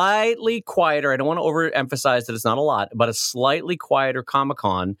slightly quieter, I don't want to overemphasize that it's not a lot, but a slightly quieter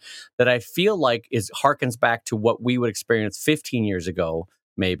Comic-Con that I feel like harkens back to what we would experience 15 years ago,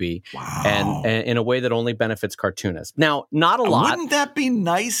 maybe. Wow. And in a way that only benefits cartoonists. Now, not a lot. Wouldn't that be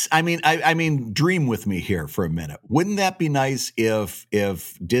nice? I mean, dream with me here for a minute. Wouldn't that be nice if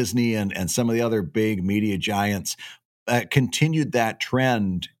Disney and some of the other big media giants continued that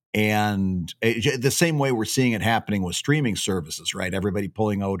trend? And the same way we're seeing it happening with streaming services, right? Everybody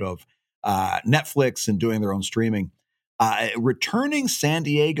pulling out of Netflix and doing their own streaming. Returning San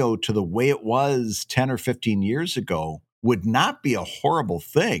Diego to the way it was 10 or 15 years ago would not be a horrible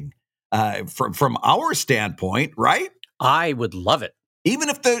thing from our standpoint, right? I would love it. Even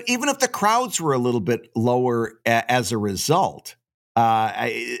if the crowds were a little bit lower as a result,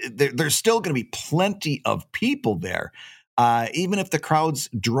 there's still going to be plenty of people there. Even if the crowds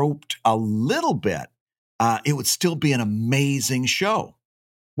dropped a little bit, it would still be an amazing show.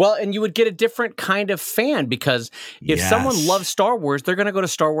 Well, and you would get a different kind of fan because if someone loves Star Wars, they're going to go to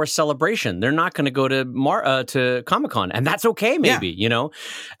Star Wars Celebration. They're not going to go to Comic-Con, and that's okay, maybe, you know?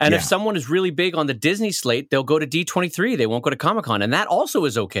 And if someone is really big on the Disney slate, they'll go to D23. They won't go to Comic-Con, and that also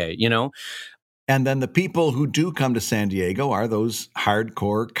is okay, you know? And then the people who do come to San Diego are those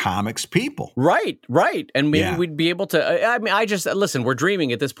hardcore comics people. Right. And maybe we'd be able to, I mean, listen, we're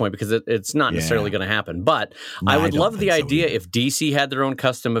dreaming at this point because it's not necessarily going to happen. But I would love the idea if DC had their own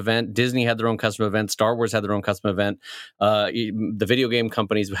custom event, Disney had their own custom event, Star Wars had their own custom event, the video game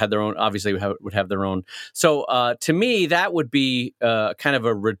companies had their own, obviously would have their own. So to me, that would be kind of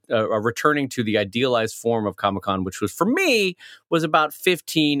a returning to the idealized form of Comic-Con, which was, for me, was about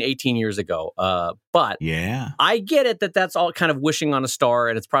 15, 18 years ago. But I get it that's all kind of wishing on a star,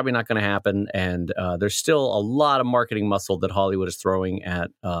 and it's probably not going to happen. And there's still a lot of marketing muscle that Hollywood is throwing at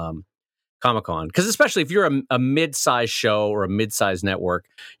Comic-Con. Because especially if you're a mid-sized show or a mid-sized network,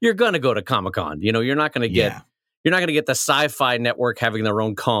 you're going to go to Comic-Con. You know, you're not going to get... You're not going to get the Sci-Fi Network having their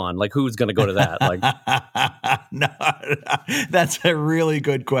own con. Like, who's going to go to that? Like, no, that's a really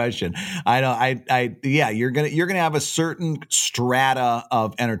good question. You're gonna have a certain strata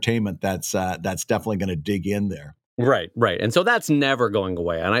of entertainment that's definitely going to dig in there. Right, and so that's never going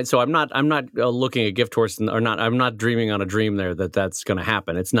away. And I'm not looking at gift horse or not. I'm not dreaming on a dream there that's going to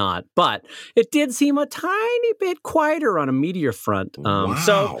happen. It's not. But it did seem a tiny bit quieter on a media front. Wow.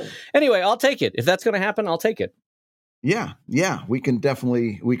 So anyway, I'll take it. If that's going to happen, I'll take it. Yeah, we can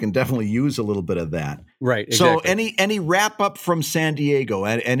definitely use a little bit of that. Right. So Exactly. any wrap up from San Diego?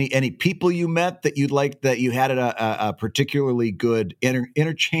 Any people you met that you'd like that you had a particularly good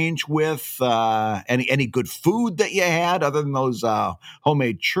interchange with? Any good food that you had other than those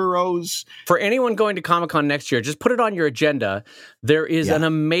homemade churros? For anyone going to Comic-Con next year, just put it on your agenda. There is an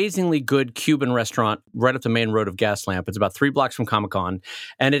amazingly good Cuban restaurant right up the main road of Gaslamp. It's about 3 blocks from Comic-Con,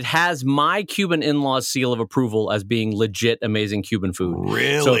 and it has my Cuban in-laws seal of approval as being legit amazing Cuban food.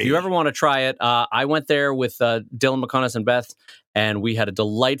 Really? So if you ever want to try it, I went there with Dylan McConas and Beth, and we had a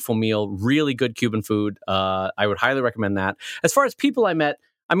delightful meal, really good Cuban food. I would highly recommend that. As far as people I met,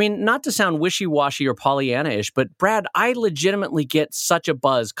 I mean, not to sound wishy-washy or Pollyanna-ish, but Brad, I legitimately get such a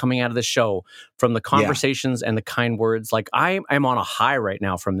buzz coming out of this show from the conversations and the kind words. Like, I'm on a high right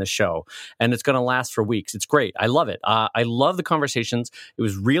now from this show, and it's going to last for weeks. It's great. I love it. I love the conversations. It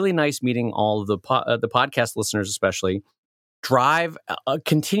was really nice meeting all of the podcast listeners, especially. Drive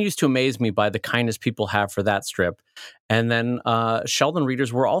continues to amaze me by the kindness people have for that strip. And then Sheldon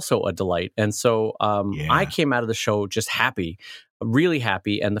readers were also a delight. And so I came out of the show just happy, really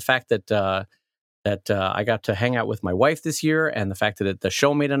happy. And the fact that I got to hang out with my wife this year, and the fact that the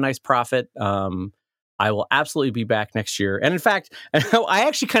show made a nice profit, I will absolutely be back next year. And in fact, I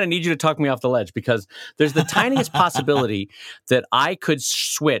actually kind of need you to talk me off the ledge, because there's the tiniest possibility that I could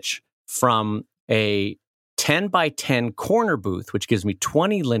switch from a 10 by 10 corner booth, which gives me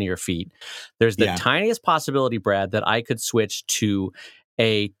 20 linear feet. There's the tiniest possibility, Brad, that I could switch to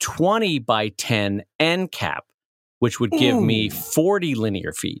a 20 by 10 end cap, which would give me 40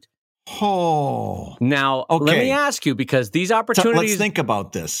 linear feet. Oh. Now, let me ask you, because these opportunities... Let's think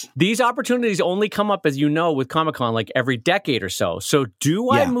about this. These opportunities only come up, as you know, with Comic-Con like every decade or so. So do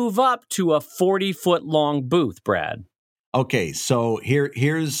I move up to a 40-foot long booth, Brad? Okay, so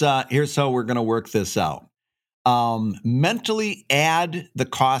here's how we're going to work this out. Mentally add the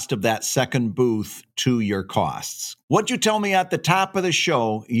cost of that second booth to your costs. What'd you tell me at the top of the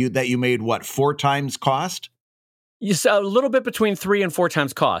show that you made, 4 times cost? Yes, a little bit between 3 and 4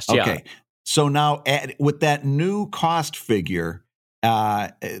 times cost. Yeah. Okay. So now with that new cost figure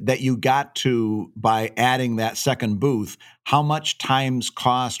that you got to by adding that second booth, how much times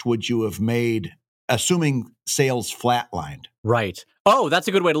cost would you have made, assuming sales flatlined? Right. Oh, that's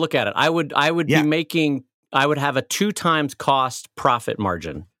a good way to look at it. I would be making... I would have a 2 times cost profit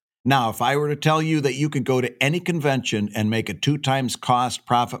margin. Now, if I were to tell you that you could go to any convention and make a 2 times cost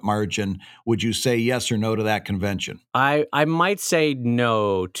profit margin, would you say yes or no to that convention? I might say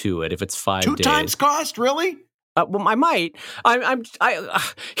no to it if it's 5 days. 2 times cost, really? Well, I might.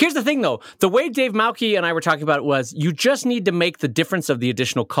 Here's the thing, though. The way Dave Mauke and I were talking about it was, you just need to make the difference of the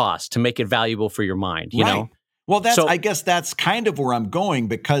additional cost to make it valuable for your mind. You know. Well, I guess that's kind of where I'm going,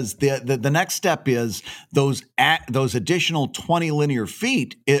 because the next step is those additional 20 linear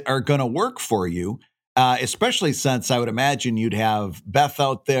feet are going to work for you, especially since I would imagine you'd have Beth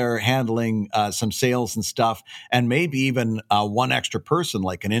out there handling some sales and stuff, and maybe even one extra person,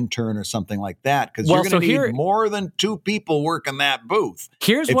 like an intern or something like that, because you're going to need more than 2 people working that booth.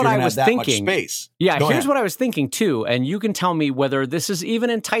 Here's what I was thinking. Much space. Yeah, here's what I was thinking too, and you can tell me whether this is even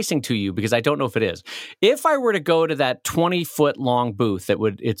enticing to you, because I don't know if it is. If I were to go to that 20-foot long booth,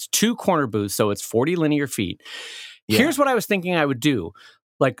 it's 2 corner booths, so it's 40 linear feet. Here's what I was thinking I would do.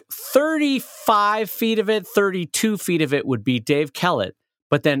 Like 35 feet of it, 32 feet of it would be Dave Kellett.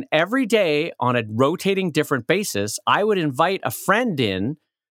 But then every day on a rotating different basis, I would invite a friend in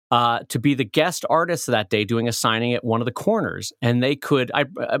to be the guest artist that day, doing a signing at one of the corners. And they could,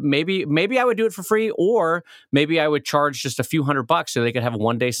 maybe I would do it for free, or maybe I would charge just a few $100 so they could have a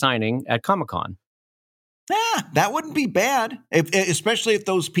 1-day signing at Comic-Con. Yeah, that wouldn't be bad, especially if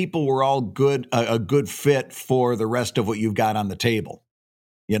those people were all a good fit for the rest of what you've got on the table.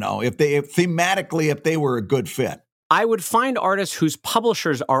 You know, if they were a good fit. I would find artists whose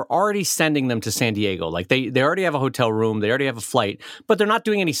publishers are already sending them to San Diego. Like they already have a hotel room, they already have a flight, but they're not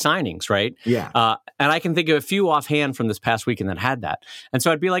doing any signings, right? Yeah. And I can think of a few offhand from this past weekend that had that. And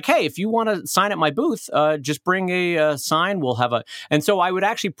so I'd be like, hey, if you want to sign at my booth, just bring a sign. We'll have and so I would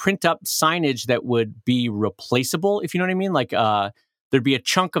actually print up signage that would be replaceable, if you know what I mean. Like there'd be a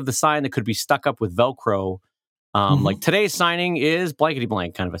chunk of the sign that could be stuck up with Velcro. Like today's signing is blankety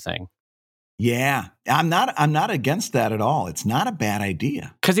blank kind of a thing. Yeah, I'm not against that at all. It's not a bad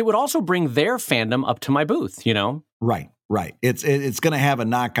idea. Because it would also bring their fandom up to my booth, you know? Right. It's going to have a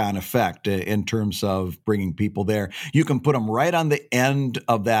knock-on effect in terms of bringing people there. You can put them right on the end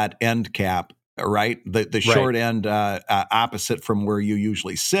of that end cap, right? The short end opposite from where you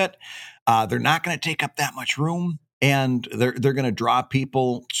usually sit. They're not going to take up that much room. and they're going to draw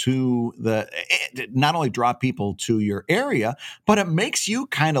people to not only draw people to your area, but it makes you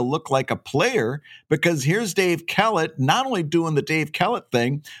kind of look like a player, because here's Dave Kellett not only doing the Dave Kellett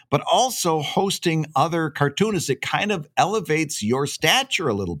thing, but also hosting other cartoonists. It kind of elevates your stature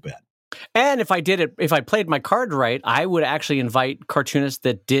a little bit. And if I played my card right, I would actually invite cartoonists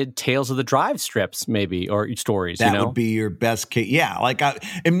that did Tales of the Drive strips, maybe, or stories. That would be your best case. Yeah, like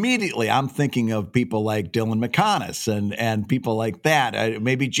immediately I'm thinking of people like Dylan McConis and people like that.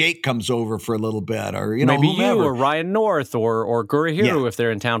 Maybe Jake comes over for a little bit, or maybe whomever. You or Ryan North or Gurihiru if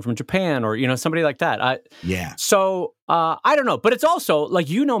they're in town from Japan, or somebody like that. So I don't know, but it's also like,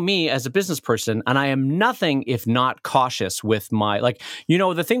 me as a business person, and I am nothing if not cautious with my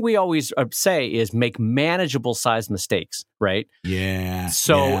the thing we always say is make manageable size mistakes, right? Yeah.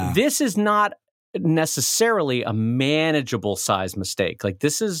 So this is not necessarily a manageable size mistake. Like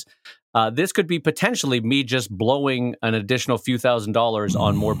this could be potentially me just blowing an additional few $1,000s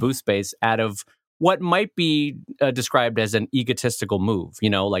on more booth space out of what might be described as an egotistical move,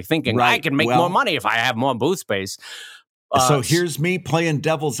 like thinking I can make more money if I have more booth space. So here's me playing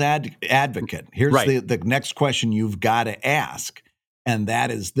devil's advocate. Here's the next question you've got to ask, and that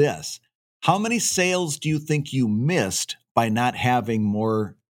is this. How many sales do you think you missed by not having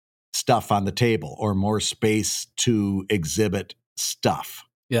more stuff on the table or more space to exhibit stuff?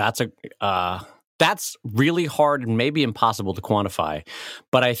 Yeah, that's really hard and maybe impossible to quantify.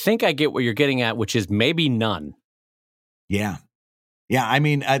 But I think I get what you're getting at, which is maybe none. Yeah. Yeah, I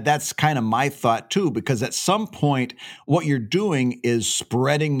mean, that's kind of my thought too, because at some point, what you're doing is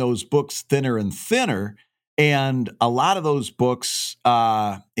spreading those books thinner and thinner. And a lot of those books,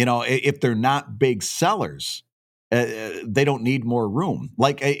 if they're not big sellers, they don't need more room.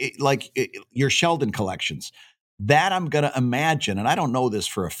 Like your Sheldon collections. That I'm going to imagine, and I don't know this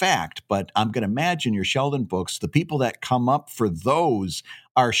for a fact, but I'm going to imagine your Sheldon books, the people that come up for those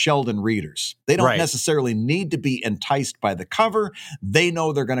are Sheldon readers. They don't necessarily need to be enticed by the cover. They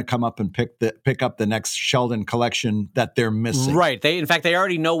know they're going to come up and pick up the next Sheldon collection that they're missing. Right. In fact, they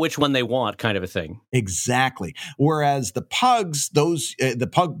already know which one they want, kind of a thing. Exactly. Whereas the Pugs, the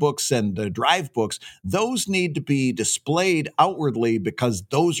Pug books and the Drive books, those need to be displayed outwardly because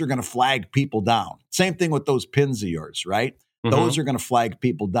those are going to flag people down. Same thing with those pins of yours, right? Mm-hmm. Those are going to flag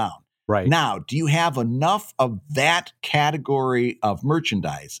people down. Right. Now, do you have enough of that category of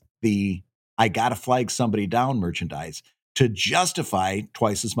merchandise, the I got to flag somebody down merchandise, to justify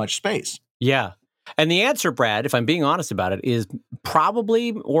twice as much space? Yeah. And the answer, Brad, if I'm being honest about it, is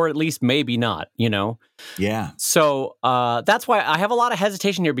probably, or at least maybe not, Yeah. So that's why I have a lot of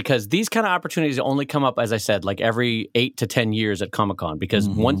hesitation here, because these kind of opportunities only come up, as I said, like every 8 to 10 years at Comic-Con, because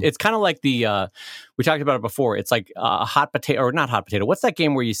it's kind of like we talked about it before. It's like a hot potato, or not hot potato. What's that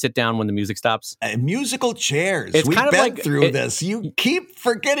game where you sit down when the music stops? Musical chairs. It's We've kind of been like, through this. You keep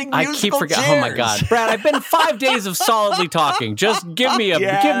forgetting musical chairs. Oh my God, Brad! I've been 5 days of solidly talking. Just give me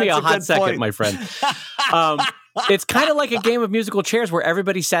a hot second, point. My friend. It's kind of like a game of musical chairs where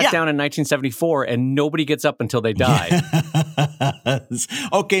everybody sat down in 1974 and nobody gets up until they die. Yes.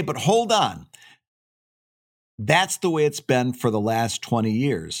 Okay, but hold on. That's the way it's been for the last 20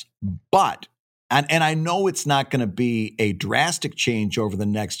 years. But, and I know it's not going to be a drastic change over the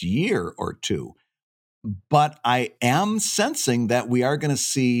next year or two, but I am sensing that we are going to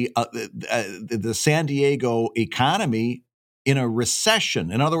see the San Diego economy in a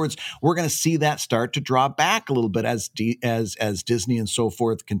recession. In other words, we're going to see that start to draw back a little bit as Disney and so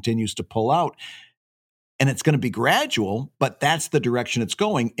forth continues to pull out. And it's going to be gradual, but that's the direction it's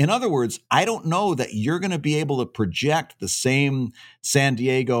going. In other words, I don't know that you're going to be able to project the same San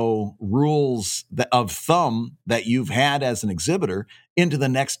Diego rules of thumb that you've had as an exhibitor into the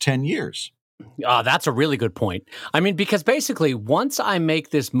next 10 years. That's a really good point. I mean, because basically, once I make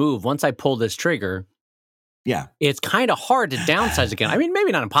this move, once I pull this trigger, yeah, it's kind of hard to downsize again. I mean,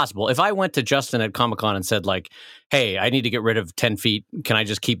 maybe not impossible. If I went to Justin at Comic-Con and said, like, hey, I need to get rid of 10 feet. Can I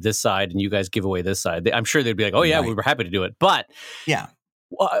just keep this side and you guys give away this side? I'm sure they'd be like, oh, yeah, we were happy to do it. But yeah,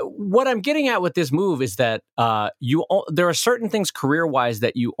 what I'm getting at with this move is that there are certain things career-wise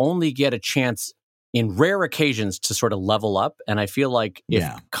that you only get a chance in rare occasions to sort of level up. And I feel like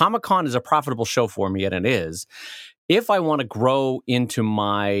if Comic-Con is a profitable show for me, and it is, if I want to grow into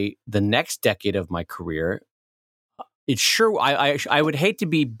the next decade of my career, it's sure I would hate to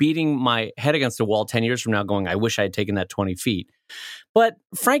be beating my head against the wall 10 years from now going, I wish I had taken that 20 feet. But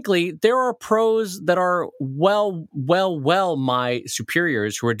frankly, there are pros that are well my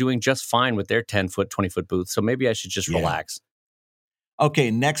superiors who are doing just fine with their 10-foot, 20-foot booths. So maybe I should just relax.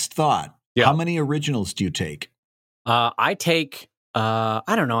 Okay, next thought. Yeah. How many originals do you take? I take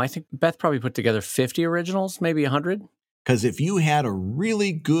I don't know. I think Beth probably put together 50 originals, maybe 100. Because if you had a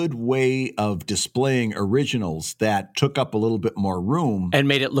really good way of displaying originals that took up a little bit more room and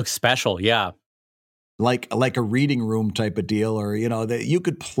made it look special, yeah, like a reading room type of deal, or that you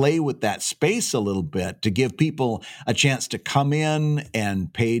could play with that space a little bit to give people a chance to come in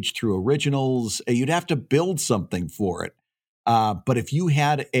and page through originals. You'd have to build something for it. But if you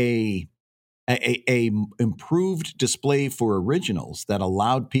had a improved display for originals that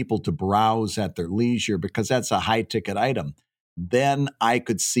allowed people to browse at their leisure, because that's a high ticket item, then I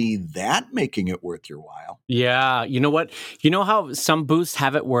could see that making it worth your while. Yeah. You know what? You know how some booths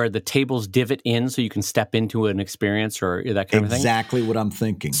have it where the tables divot in so you can step into an experience or that kind of thing? Exactly what I'm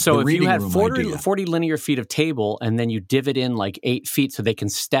thinking. So if you had 40 linear feet of table and then you divot in like 8 feet so they can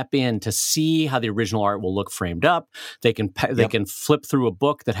step in to see how the original art will look framed up, they can flip through a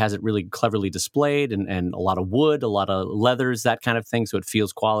book that has it really cleverly displayed and a lot of wood, a lot of leathers, that kind of thing, so it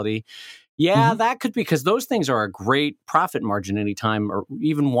feels quality. Yeah, that could be, because those things are a great profit margin anytime, or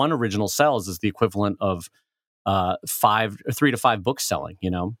even one original sells is the equivalent of 3 to 5 books selling,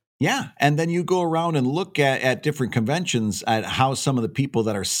 Yeah, and then you go around and look at different conventions at how some of the people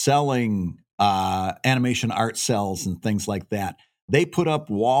that are selling animation art cells and things like that, they put up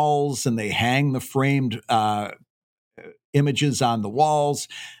walls and they hang the framed images on the walls.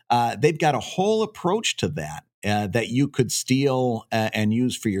 They've got a whole approach to that that you could steal and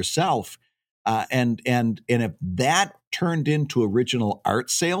use for yourself. And if that turned into original art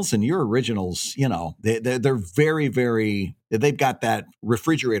sales, and your originals, they're very, very, they've got that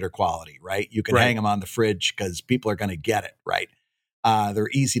refrigerator quality, right? You can hang them on the fridge because people are going to get it, right? They're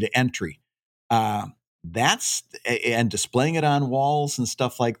easy to entry. And displaying it on walls and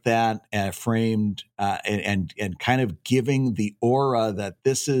stuff like that, framed, and kind of giving the aura that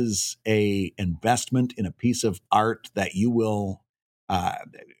this is a investment in a piece of art that you will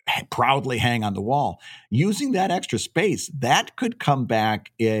proudly hang on the wall. Using that extra space, that could come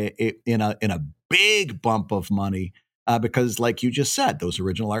back in a big bump of money because, like you just said, those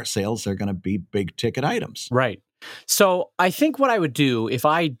original art sales are going to be big ticket items. Right. So I think what I would do if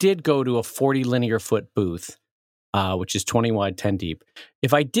I did go to a 40 linear foot booth, which is 20 wide, 10 deep,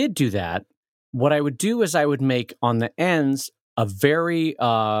 if I did do that, what I would do is I would make on the ends a very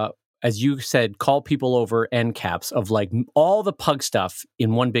as you said, call people over end caps of like all the Pug stuff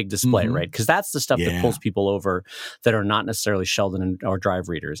in one big display, right? Because that's the stuff that pulls people over that are not necessarily Sheldon or Drive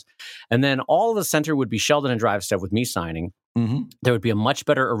readers. And then all of the center would be Sheldon and Drive stuff with me signing. There would be a much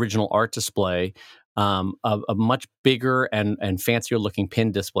better original art display, a much bigger and fancier looking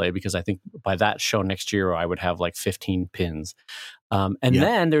pin display, because I think by that show next year, I would have like 15 pins.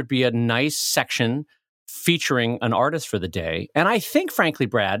 Then there'd be a nice section featuring an artist for the day. And I think, frankly,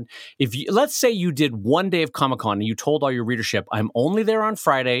 Brad, let's say you did one day of Comic-Con and you told all your readership, I'm only there on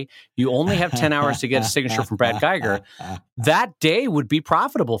Friday. You only have 10 hours to get a signature from Brad Geiger. That day would be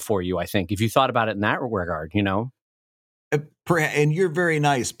profitable for you, I think, if you thought about it in that regard, And you're very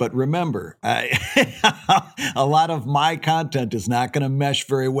nice, but remember, a lot of my content is not going to mesh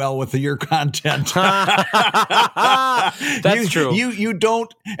very well with your content. That's true. You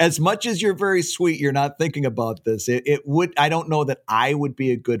don't, as much as you're very sweet, you're not thinking about this. I don't know that I would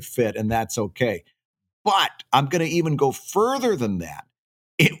be a good fit, and that's okay. But I'm going to even go further than that.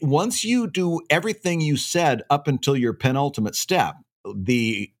 Once you do everything you said up until your penultimate step,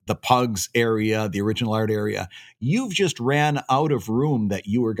 the Pugs area, the original art area, you've just ran out of room that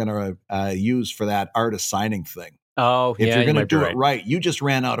you were going to use for that artist signing thing. Oh, if you're going to do it right, you just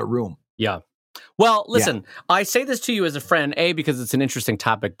ran out of room. Yeah. Well, listen, I say this to you as a friend, A, because it's an interesting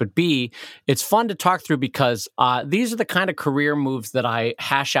topic, but B, it's fun to talk through because these are the kind of career moves that I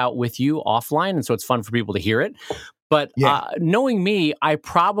hash out with you offline, and so it's fun for people to hear it. But knowing me, I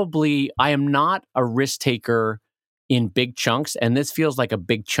am not a risk taker in big chunks, and this feels like a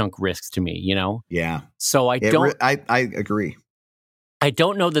big chunk risk to me, Yeah. So I agree. I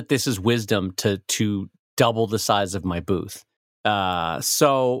don't know that this is wisdom to double the size of my booth.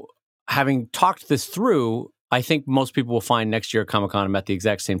 So having talked this through, I think most people will find next year at Comic-Con I'm at the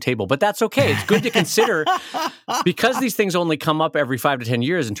exact same table, but that's okay. It's good to consider because these things only come up every 5 to 10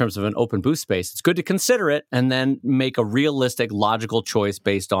 years in terms of an open booth space. It's good to consider it and then make a realistic, logical choice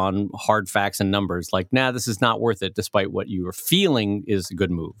based on hard facts and numbers. Like, this is not worth it, despite what you are feeling is a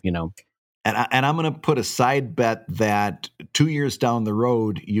good move, And I'm going to put a side bet that 2 years down the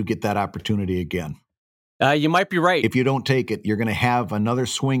road, you get that opportunity again. You might be right. If you don't take it, you're going to have another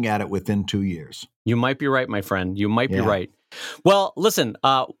swing at it within 2 years. You might be right, my friend. You might be right. Well, listen,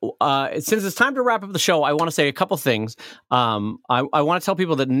 since it's time to wrap up the show, I want to say a couple things. I want to tell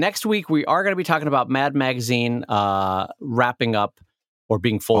people that next week we are going to be talking about Mad Magazine wrapping up, or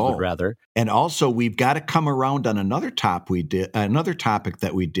being folded, rather. And also, we've got to come around on another topic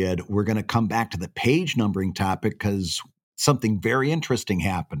that we did. We're going to come back to the page numbering topic because something very interesting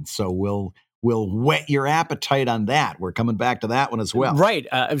happened. So we'll whet your appetite on that. We're coming back to that one as well. Right.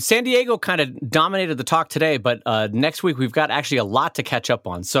 San Diego kind of dominated the talk today, but next week we've got actually a lot to catch up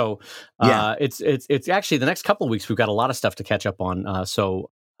on. So it's actually the next couple of weeks we've got a lot of stuff to catch up on.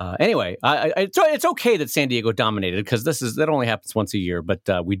 Anyway, it's okay that San Diego dominated because that only happens once a year, but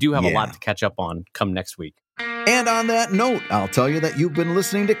we do have a lot to catch up on come next week. And on that note, I'll tell you that you've been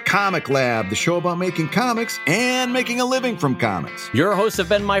listening to Comic Lab, the show about making comics and making a living from comics. Your hosts have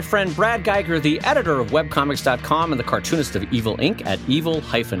been my friend Brad Geiger, the editor of webcomics.com and the cartoonist of Evil Inc. at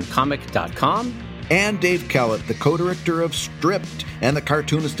evil-comic.com. And Dave Kellett, the co-director of Stripped and the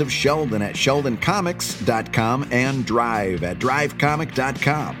cartoonist of Sheldon at sheldoncomics.com and Drive at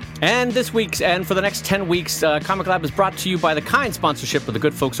drivecomic.com. And this week's, and for the next 10 weeks, Comic Lab is brought to you by the kind sponsorship of the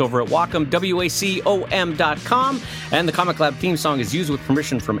good folks over at Wacom, WACOM.com. And the Comic Lab theme song is used with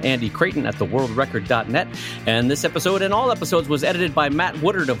permission from Andy Creighton at theworldrecord.net. And this episode and all episodes was edited by Matt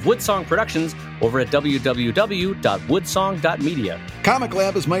Woodard of Woodsong Productions over at www.woodsong.media. Comic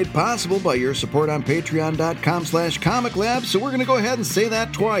Lab is made possible by your support on patreon.com/Comic Lab, so we're going to go ahead and say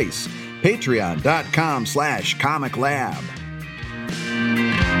that twice. Patreon.com/Comic Lab.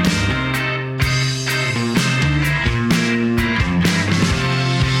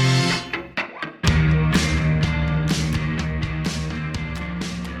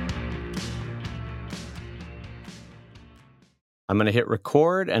 I'm going to hit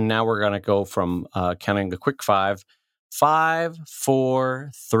record, and now we're going to go from counting the quick 5. 5,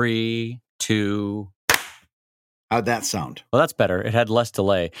 4, 3, 2. How'd that sound? Well, that's better. It had less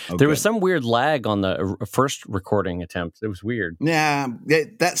delay. Okay. There was some weird lag on the first recording attempt. It was weird. Yeah,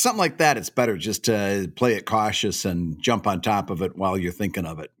 something like that. It's better just to play it cautious and jump on top of it while you're thinking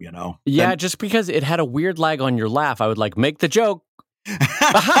of it, you know? Yeah, just because it had a weird lag on your laugh, I would make the joke.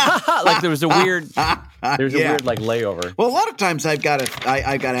 There was a weird weird layover. Well, a lot of times I got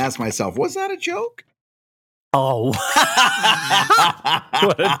to ask myself, was that a joke? Oh,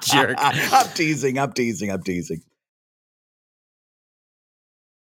 what a jerk. I'm teasing.